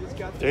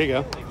like, there you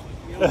go.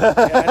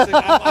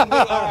 I'm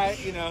all right,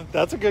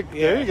 That's a good.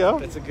 There you go.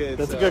 That's a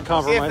good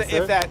compromise.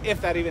 If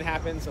that even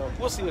happens, so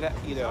we'll see what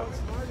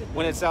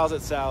when it sells,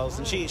 it sells,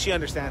 and she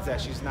understands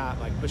that. She's not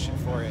like pushing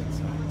for it.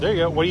 So. There you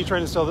go. What are you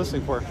trying to sell this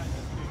thing for?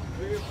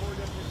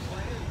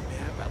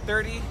 About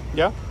 30.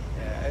 Yeah.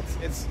 Yeah,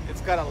 it's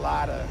got a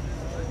lot of.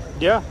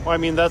 Yeah, well, I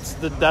mean that's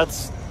the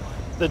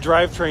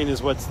drivetrain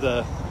is what's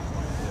the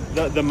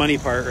money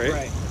part, right?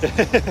 Right.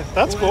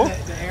 That's cool.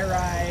 The air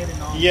ride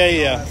and all,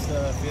 yeah. all that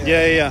stuff.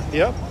 Yeah.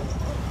 Yep.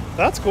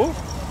 That's cool.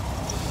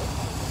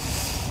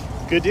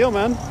 Good deal,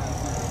 man.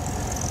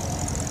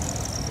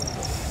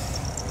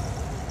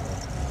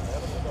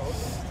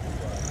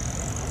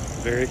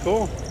 Very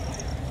cool.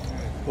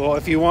 Well,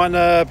 if you want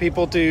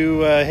people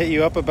to hit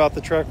you up about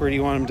the truck, where do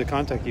you want them to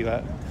contact you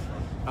at?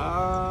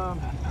 I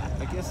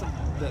guess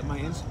my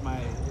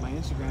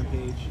Instagram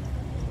page.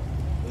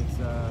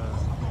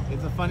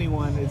 It's a funny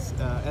one. It's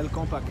El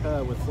Compa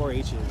K with 4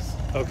 H's.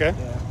 Okay.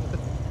 Yeah.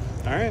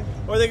 All right.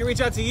 Or they can reach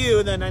out to you,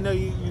 and then I know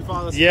you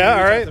follow us. Yeah.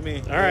 All right. To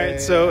me. All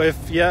right. So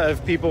if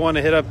people want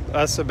to hit up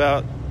us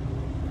about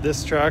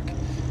this truck,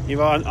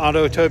 on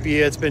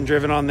Autotopia, it's been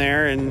driven on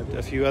there and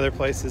a few other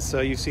places,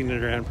 so you've seen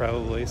it around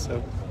probably.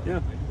 So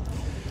yeah.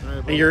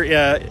 Right, and you're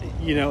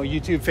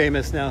YouTube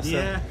famous now. So.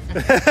 Yeah.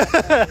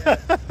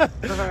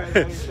 All right,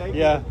 thank you.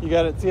 Yeah, you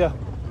got it. See ya.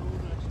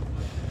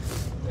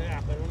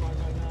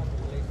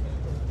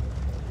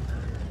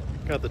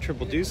 Got the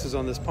triple deuces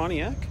on this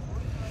Pontiac.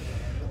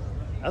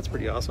 That's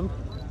pretty awesome.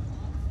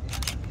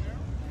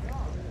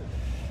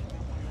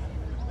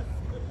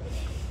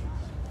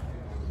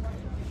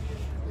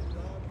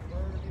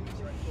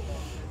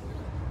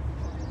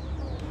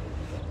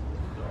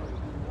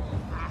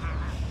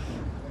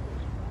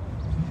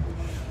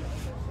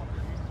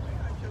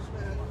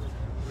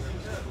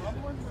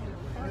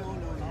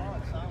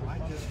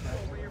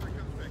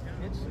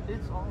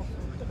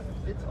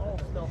 It's all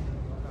stealth.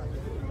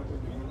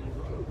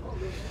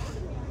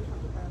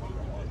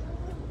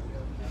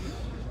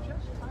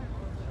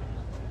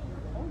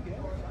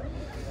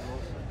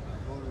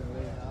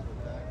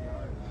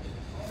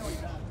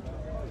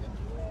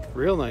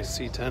 Real nice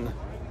C10.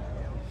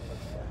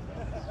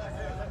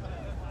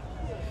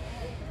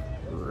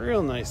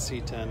 Real nice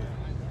C10.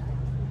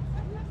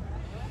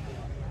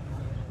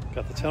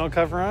 Got the tonneau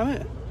cover on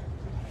it.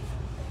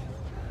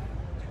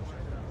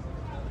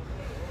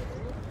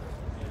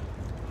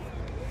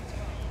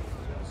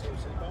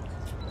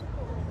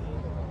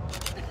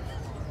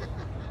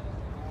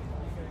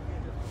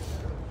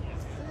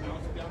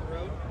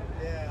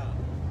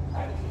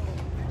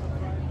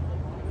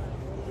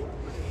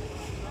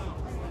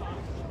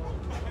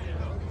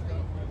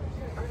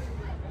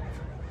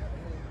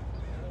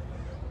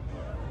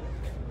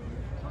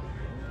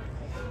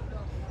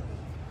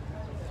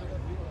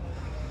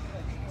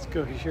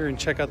 Go here and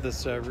check out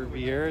this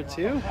Riviera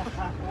too.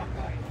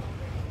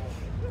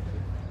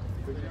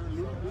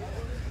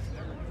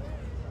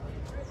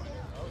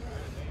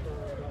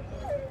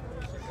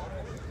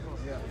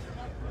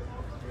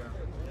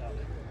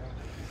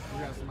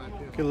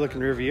 Good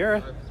looking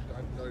Riviera.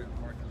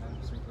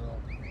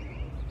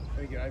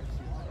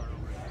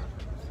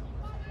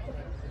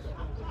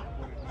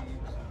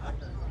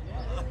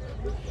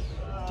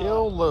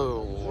 Still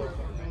low.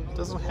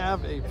 Doesn't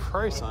have a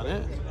price on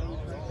it.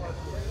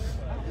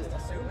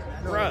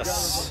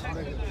 Russ.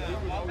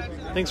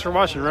 Thanks for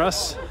watching,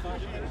 Russ.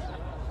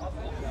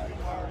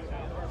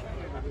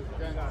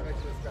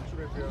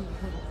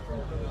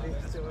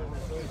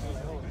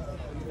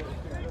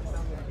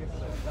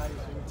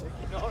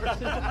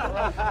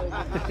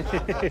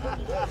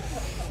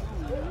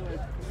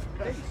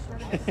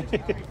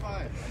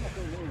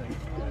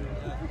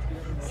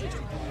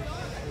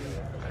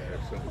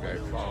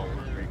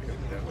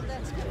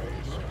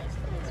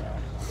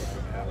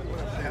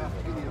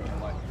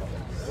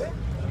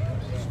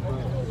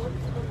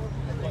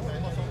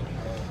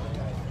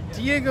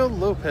 Diego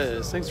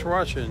Lopez, thanks for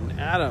watching.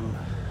 Adam.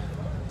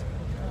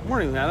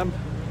 Morning, Adam.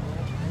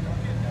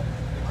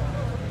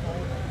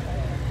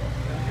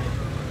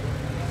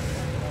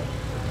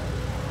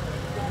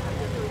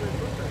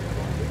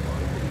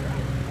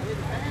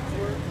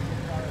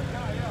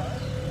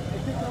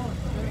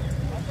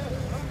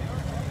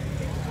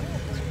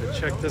 Let's go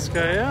check this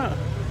guy out.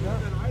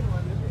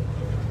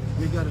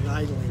 We got it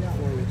idling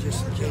for you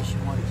just in case you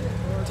wanted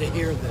to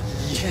hear the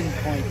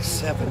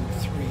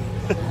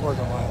 10.73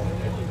 quarter mile.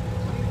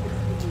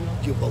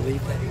 Do you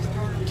believe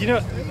that? You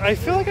know, I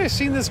feel like I've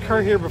seen this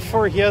car here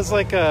before. He has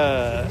like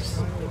a,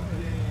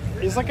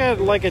 it's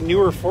like a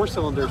newer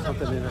 4-cylinder or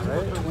something in it,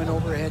 right? Twin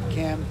overhead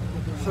cam,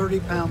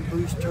 30-pound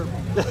boost turbo.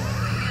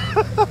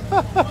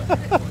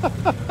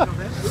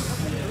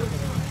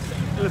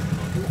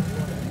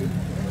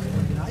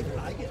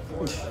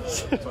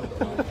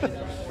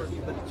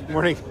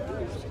 Morning.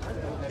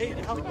 Hey,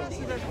 how about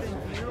you guys been?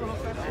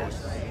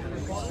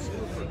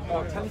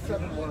 Oh,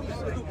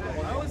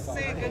 10-7-1. I was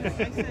saying, I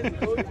said,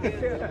 go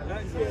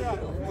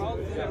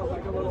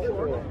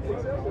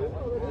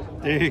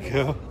there you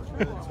go.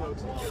 It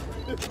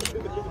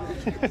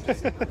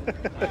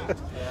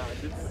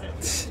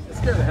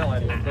scared the hell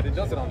out of me, but it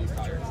does it on these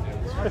tires.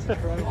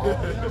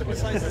 What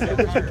size is that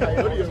tire?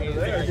 Coyote over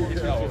there.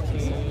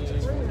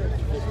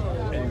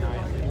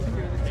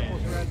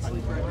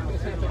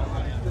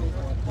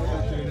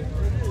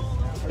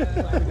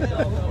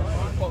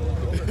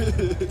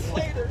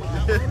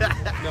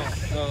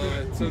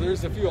 So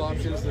there's a few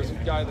options. There's a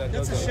guy that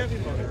does a Chevy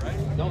motor,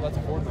 right? No, that's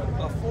a Ford motor.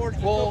 A Ford?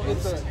 Well,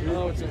 it's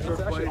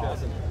actually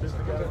awesome.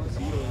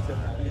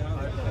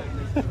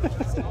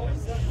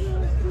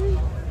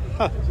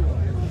 Huh.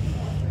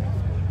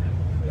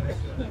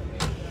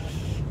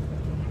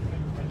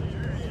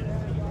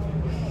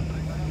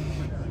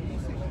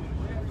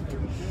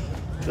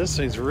 This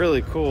thing's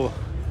really cool.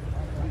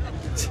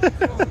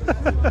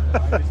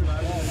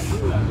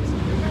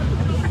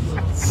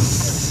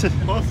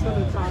 Most of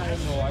the time,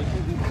 well, I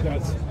think these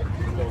guys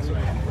closer.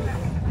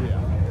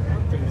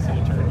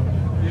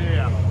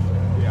 Yeah.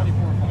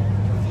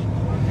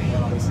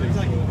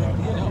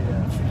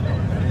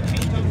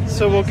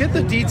 So we'll get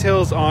the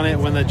details on it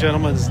when the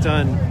gentleman's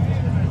done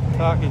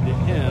talking to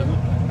him.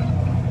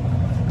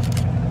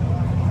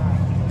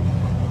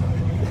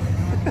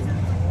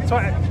 So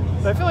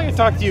I feel like I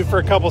talked to you for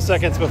a couple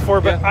seconds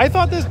before, but yeah. I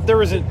thought I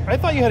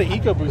thought you had an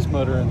EcoBoost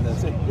motor in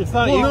this. It's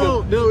not.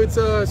 Well, no, it's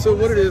so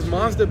what it is.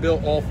 Mazda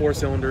built all 4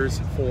 cylinders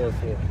for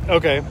Ford.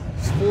 Okay.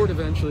 Ford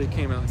eventually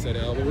came out and said,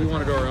 "Oh, well, we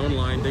want to go our own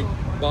line." They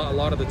bought a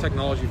lot of the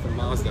technology from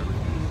Mazda.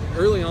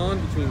 Early on,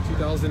 between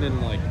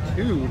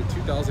 2002 to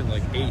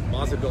 2008,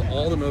 Mazda built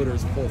all the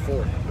motors for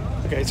Ford.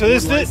 Okay, so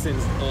this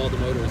licensed all the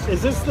motors.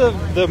 Is this the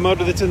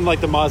motor that's in like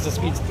the Mazda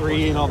Speeds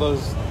 3 and all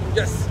those?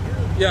 Yes.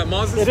 Yeah,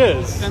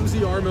 Mazda's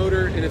MZR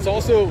motor, and it's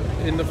also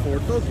in the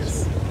Ford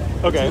Focus.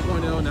 Okay.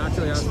 2.0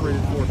 naturally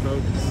aspirated Ford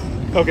Focus.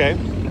 Okay.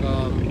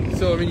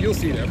 So I mean, you'll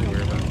see it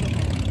everywhere. But.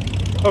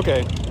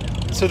 Okay.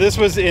 So this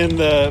was in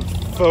the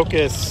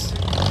Focus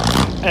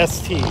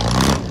ST.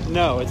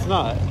 No, it's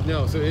not.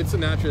 No, so it's a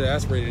naturally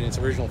aspirated in its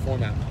original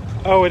format.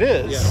 Oh, it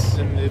is?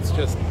 Yeah, and it's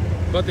just,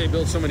 but they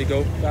built so many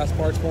go-fast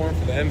parts for them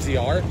for the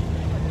MZR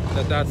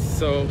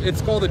so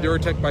it's called the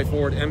Duratec by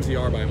Ford,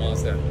 MZR by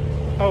Mazda.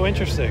 Oh,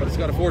 interesting. But it's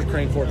got a Ford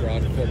crank, Ford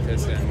rod, Ford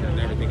piston, and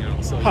everything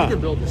else. So you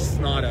can build the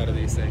snot out of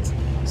these things.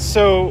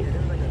 So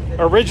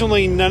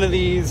originally none of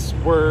these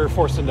were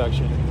forced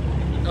induction?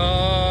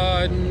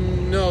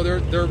 No,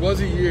 there was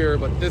a year,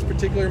 but this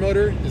particular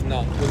motor was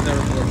never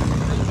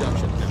forced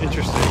induction.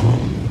 Interesting.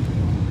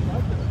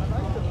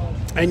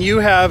 And you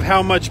have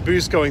how much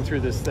boost going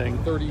through this thing?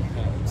 30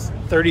 pounds.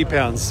 30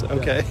 pounds,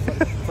 okay. Yeah,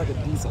 it's like a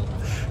diesel.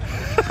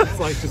 It's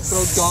like just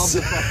throw gobs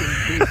of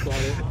fucking boost on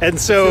it. And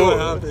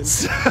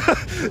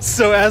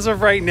so as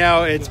of right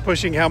now, it's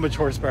pushing how much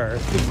horsepower?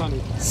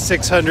 600.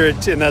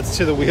 600, and that's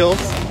to the wheels?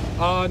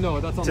 No,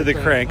 that's on to the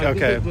crank. I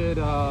okay. think it did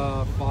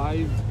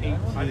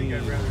 518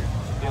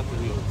 at the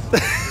wheels.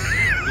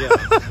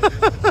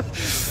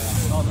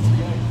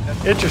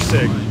 Yeah.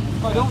 Interesting.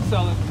 If I don't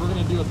sell it, we're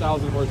going to do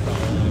 1,000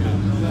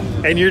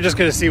 horsepower. And you're just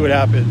going to see what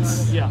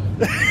happens. Yeah.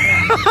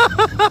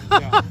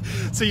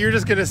 So you're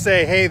just going to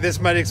say, hey, this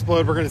might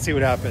explode. We're going to see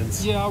what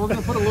happens. Yeah, we're going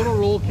to put a little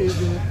roll cage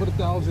in it, put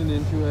 1,000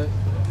 into it,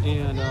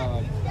 and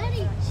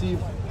see if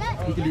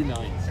we can do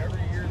 9.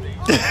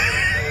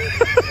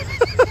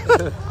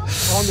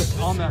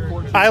 on that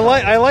 14.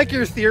 I like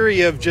your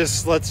theory of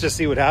let's just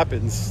see what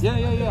happens.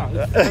 Yeah.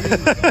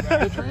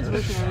 The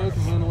transmission I know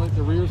can handle it.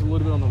 The rear's a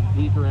little bit on the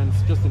weaker end.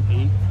 It's just an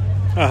 8.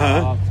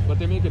 But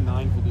they make a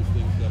 9 for these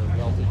things that are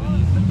relatively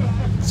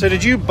easy. So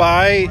did you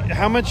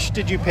how much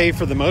did you pay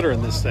for the motor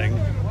in this thing?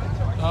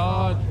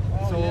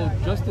 So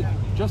just the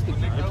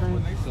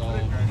drivetrain, so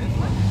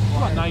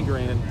about $9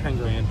 grand, $10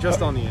 grand,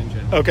 just on the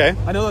engine. Okay.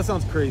 I know that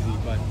sounds crazy,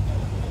 but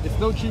it's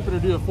no cheaper to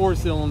do a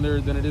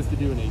 4-cylinder than it is to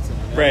do an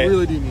 8-cylinder. Right. I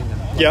really do mean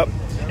that. Yep.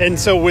 And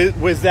so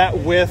was that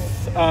with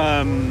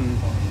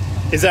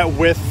is that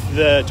with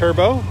the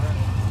turbo?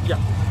 Yeah.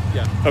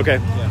 Okay.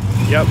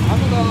 Yeah. Yep.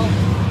 I'm about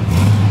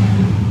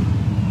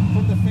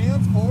from the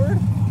fans forward,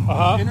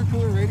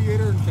 intercooler,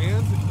 radiator, and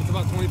fans. It's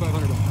about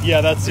 $2,500.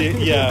 Yeah, that's it.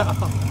 Yeah.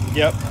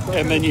 Yep.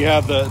 And then you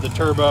have the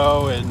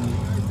turbo and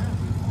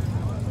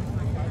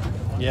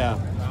yeah.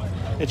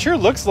 It sure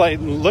looks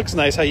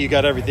nice how you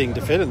got everything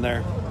to fit in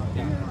there.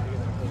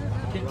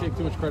 Can't take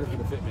too much credit for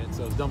the fitment,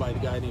 so it's done by the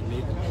guy named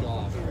Nathan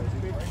Shaw.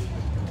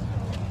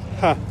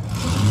 Huh.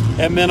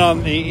 And then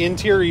on the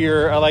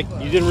interior,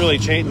 you didn't really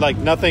change,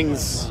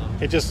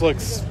 it just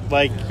looks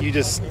like you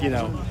just,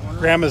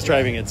 grandma's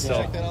driving it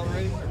still.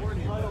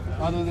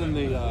 Other than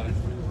the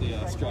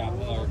strap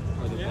or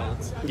the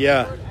belts.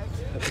 Yeah.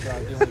 That's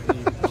about the only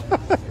thing.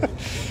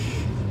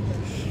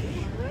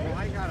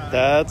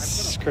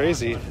 That's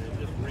crazy.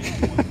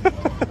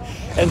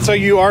 And so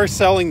you are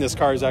selling this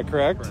car, is that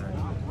correct?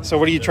 So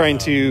what are you trying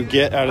to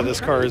get out of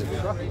this car?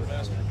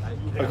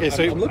 Okay,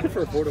 so I'm looking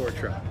for a 4-door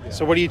truck.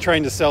 So what are you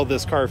trying to sell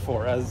this car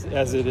for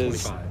as it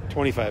is?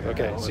 25.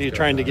 Okay, so you're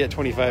trying to get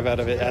 25 out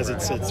of it as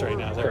it sits right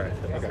now. Correct.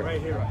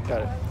 Okay.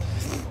 Got it.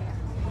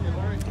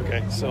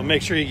 Okay, so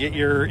make sure you get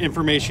your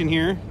information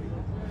here.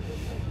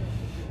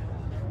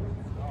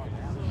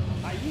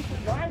 I used to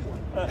drive one.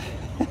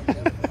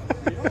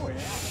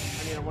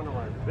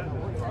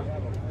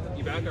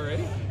 You back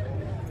already?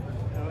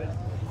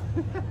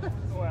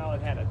 Well,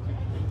 it had a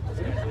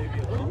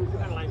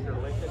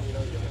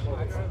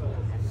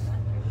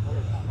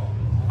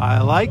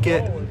I like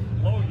it.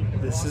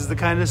 This is the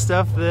kind of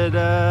stuff that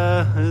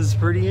is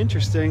pretty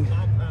interesting.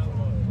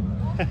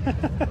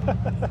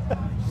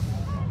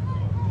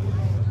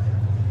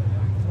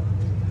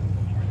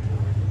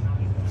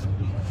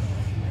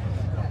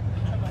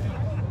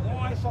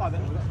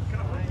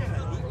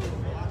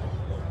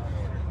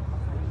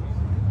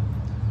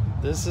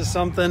 This is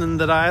something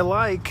that I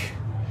like.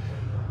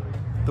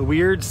 The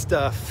weird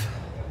stuff.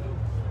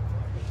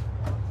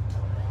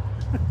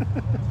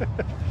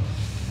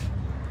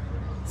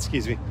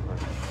 Excuse me.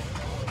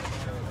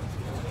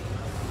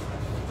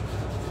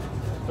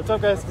 What's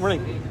up, guys? Good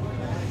morning.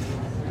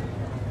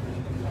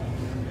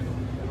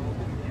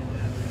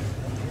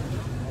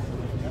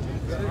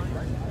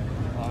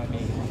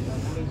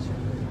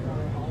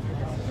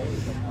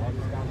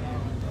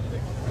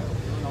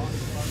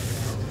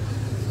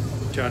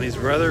 Johnny's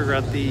brother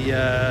got the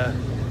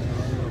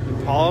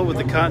Impala with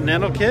the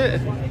Continental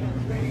kit.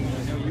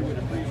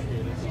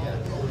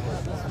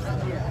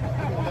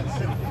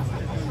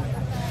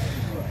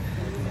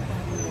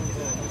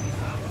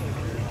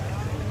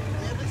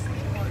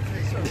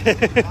 This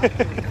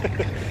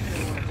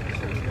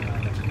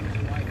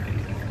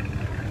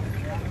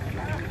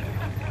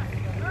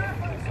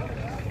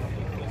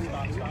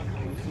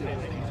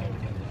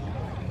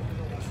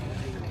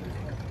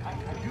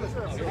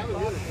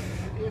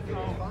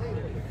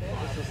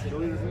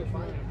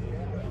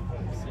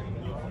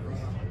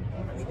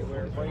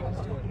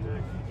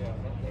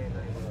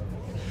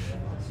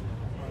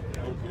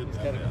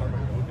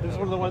is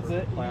one of the ones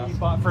that you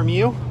bought from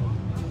you?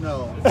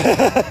 No.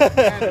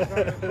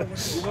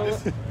 It's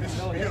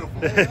beautiful.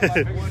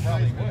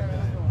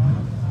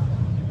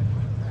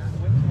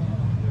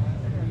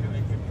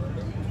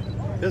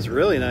 It's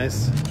really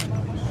nice.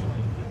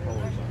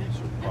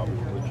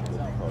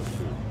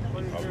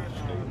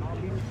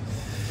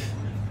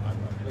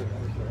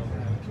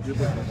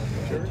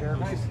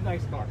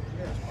 Nice car.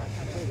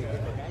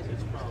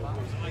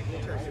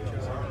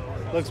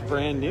 Looks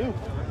brand new.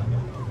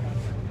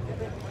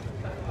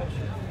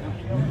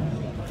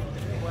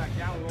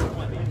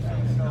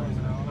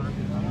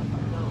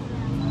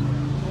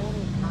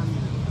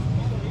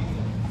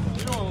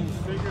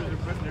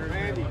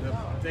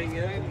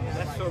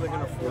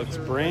 Looks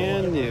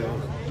brand new.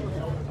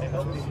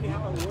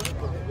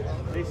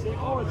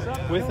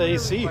 With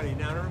AC.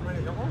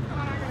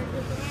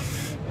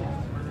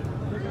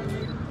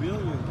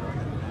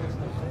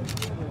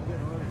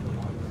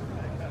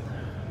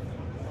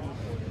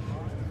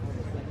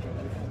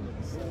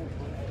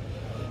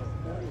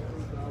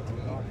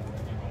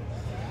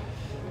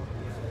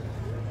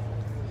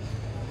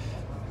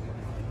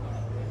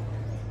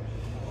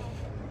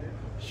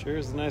 Sure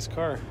is a nice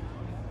car.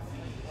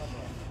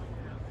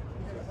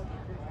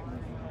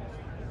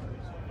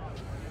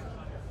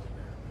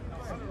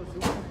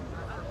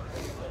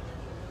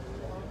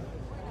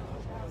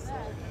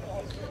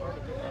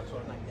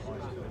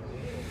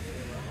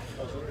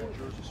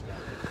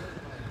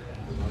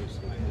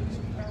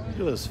 Look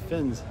at those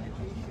fins.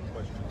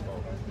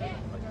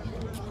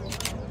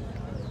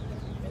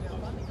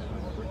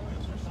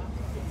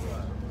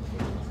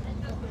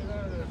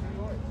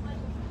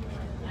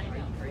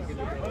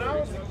 When I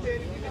was a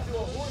kid, you could do a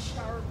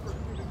horsepower for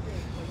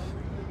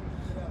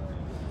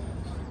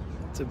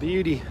It's a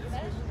beauty.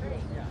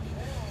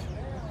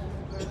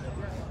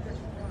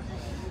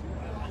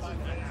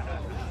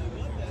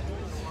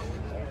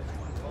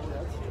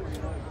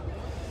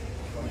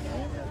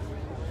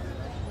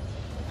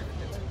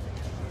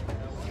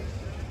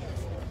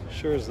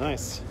 Sure is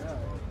nice.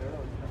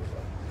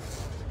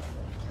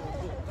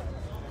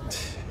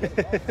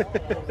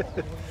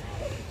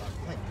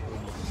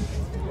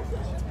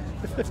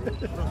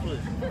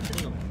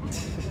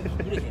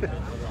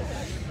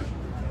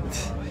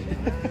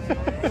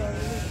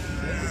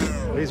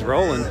 He's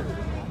rolling.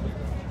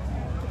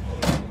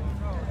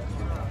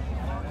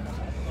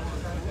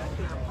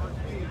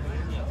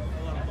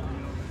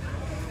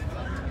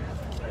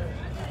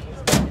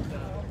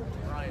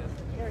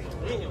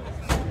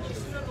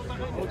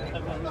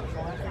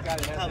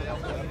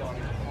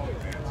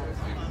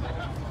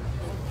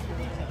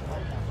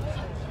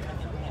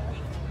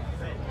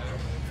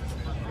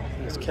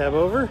 Let's cab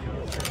over.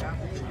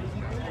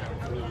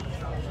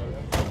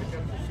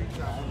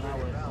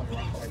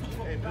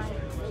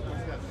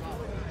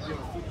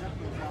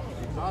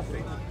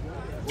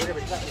 We're going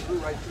to cut the glue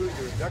right through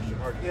your induction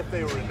hard. If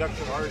they were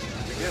induction hard to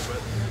begin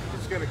with,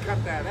 it's going to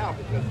cut that out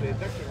because the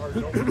induction hard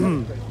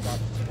don't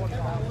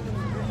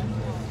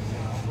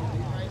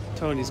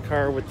Tony's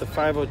car with the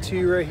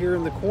 502 right here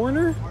in the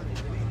corner.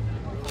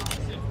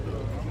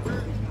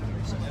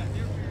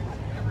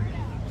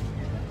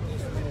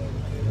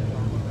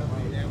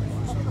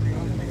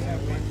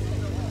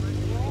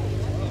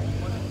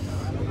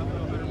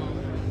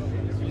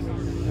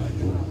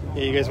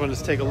 Yeah, you guys want us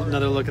to take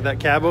another look at that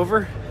cab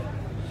over?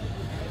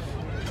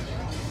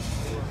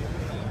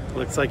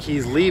 Looks like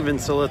he's leaving,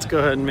 so let's go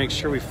ahead and make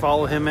sure we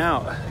follow him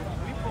out.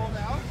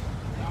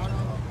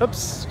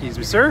 Oops, excuse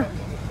me, sir.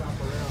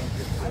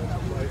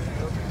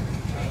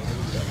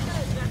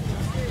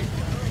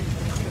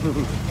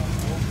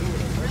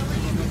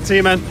 See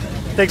you, man.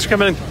 Thanks for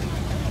coming in.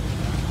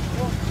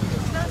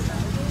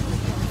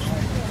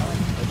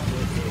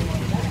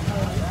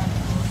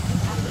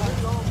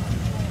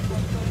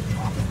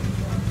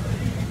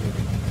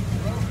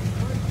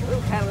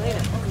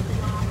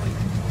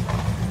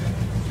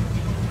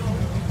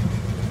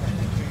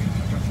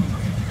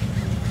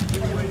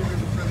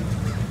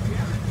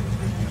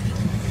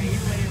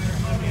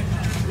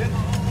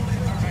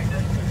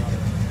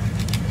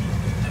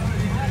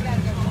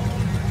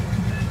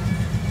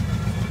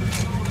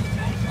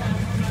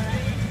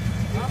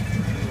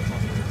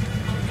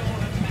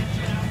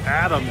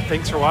 Adam,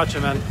 thanks for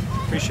watching, man.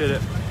 Appreciate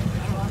it.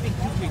 You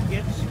could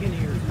get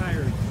skinnier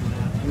tires than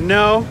that.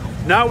 No,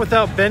 not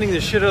without bending the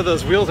shit out of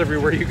those wheels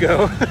everywhere you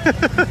go.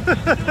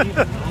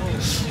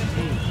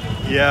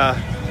 Yeah.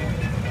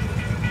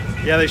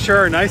 Yeah, they sure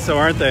are nice though,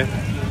 aren't they?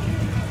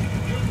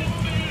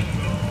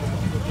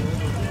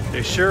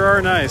 They sure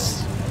are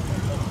nice.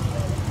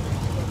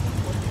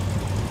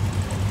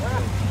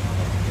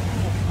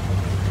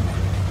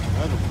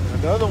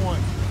 Another one.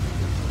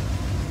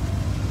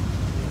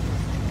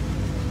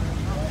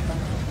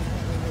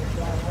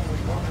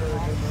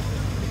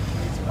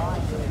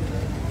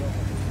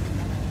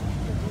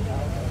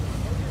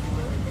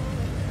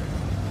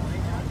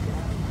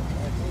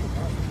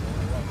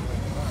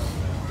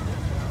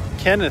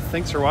 Kenneth,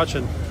 thanks for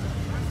watching.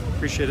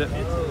 Appreciate it.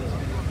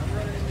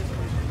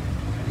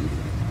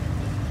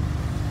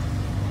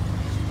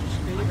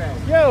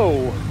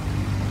 Yo!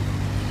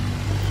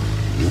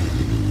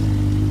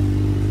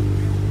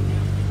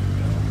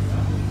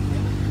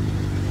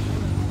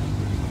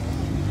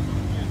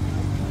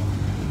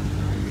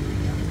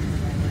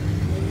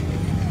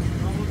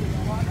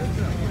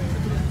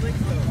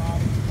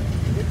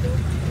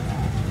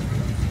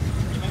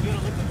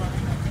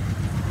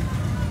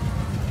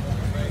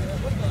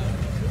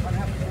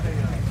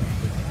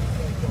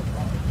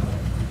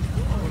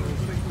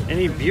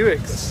 Any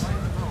Buicks?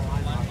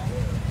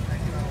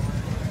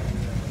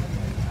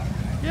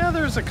 Yeah,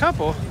 there's a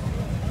couple.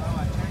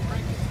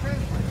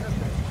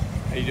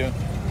 How you doing?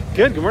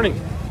 Good, good morning.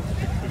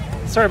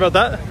 Sorry about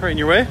that, right in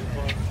your way.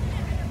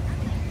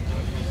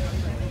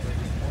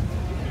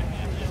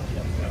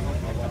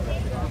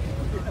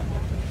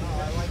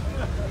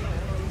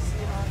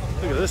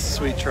 Look at this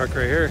sweet truck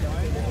right here.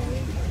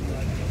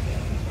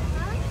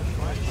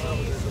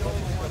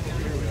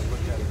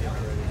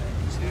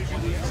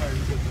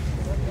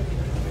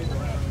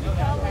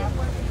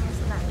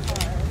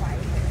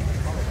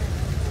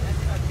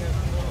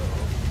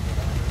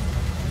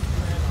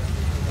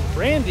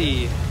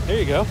 Randy, there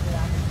you go.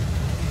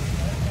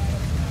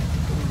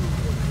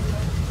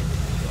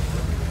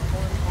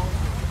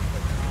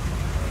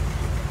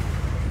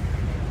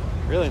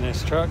 Really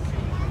nice truck.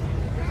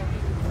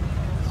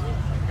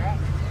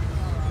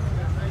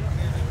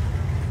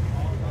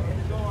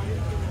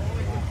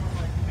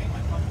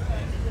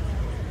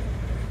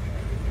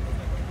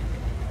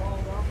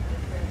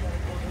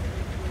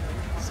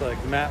 Looks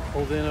like Matt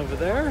pulled in over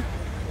there.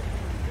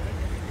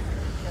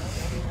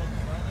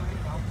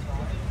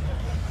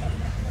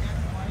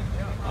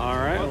 All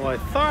right, well, I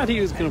thought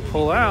he was going to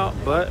pull out,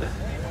 but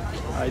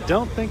I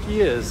don't think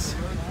he is.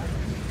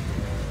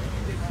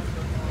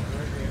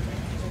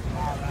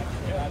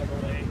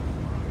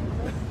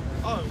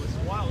 Oh, it was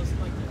wild. It was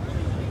like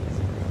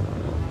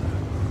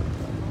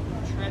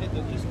shredded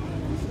the just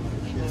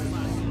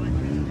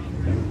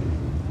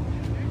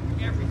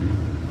everything.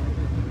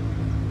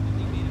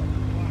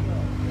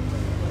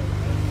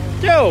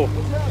 Yo!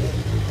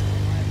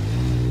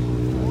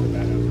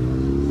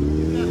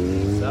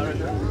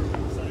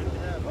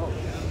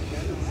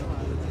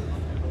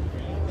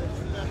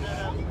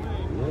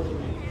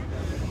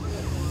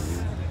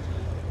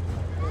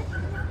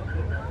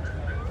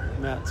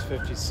 Matt's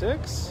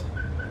 56.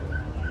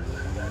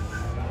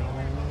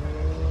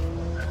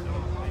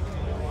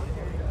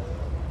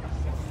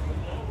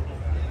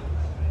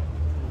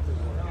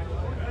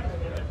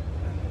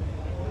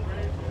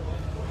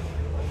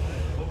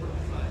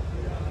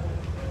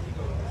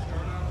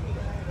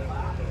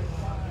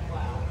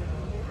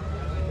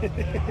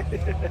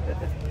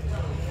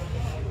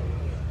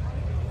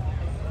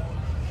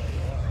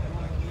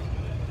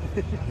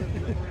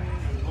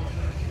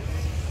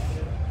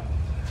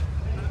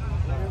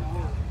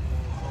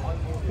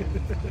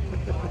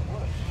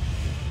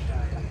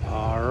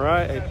 All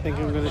right, I think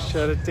I'm going to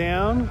shut it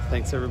down.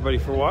 Thanks everybody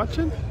for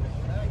watching.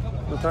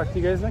 We'll talk to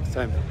you guys next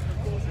time.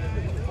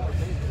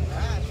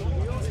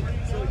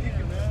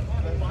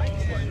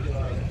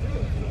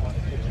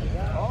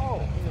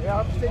 Oh, yeah,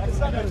 I'll take a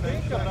second to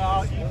think about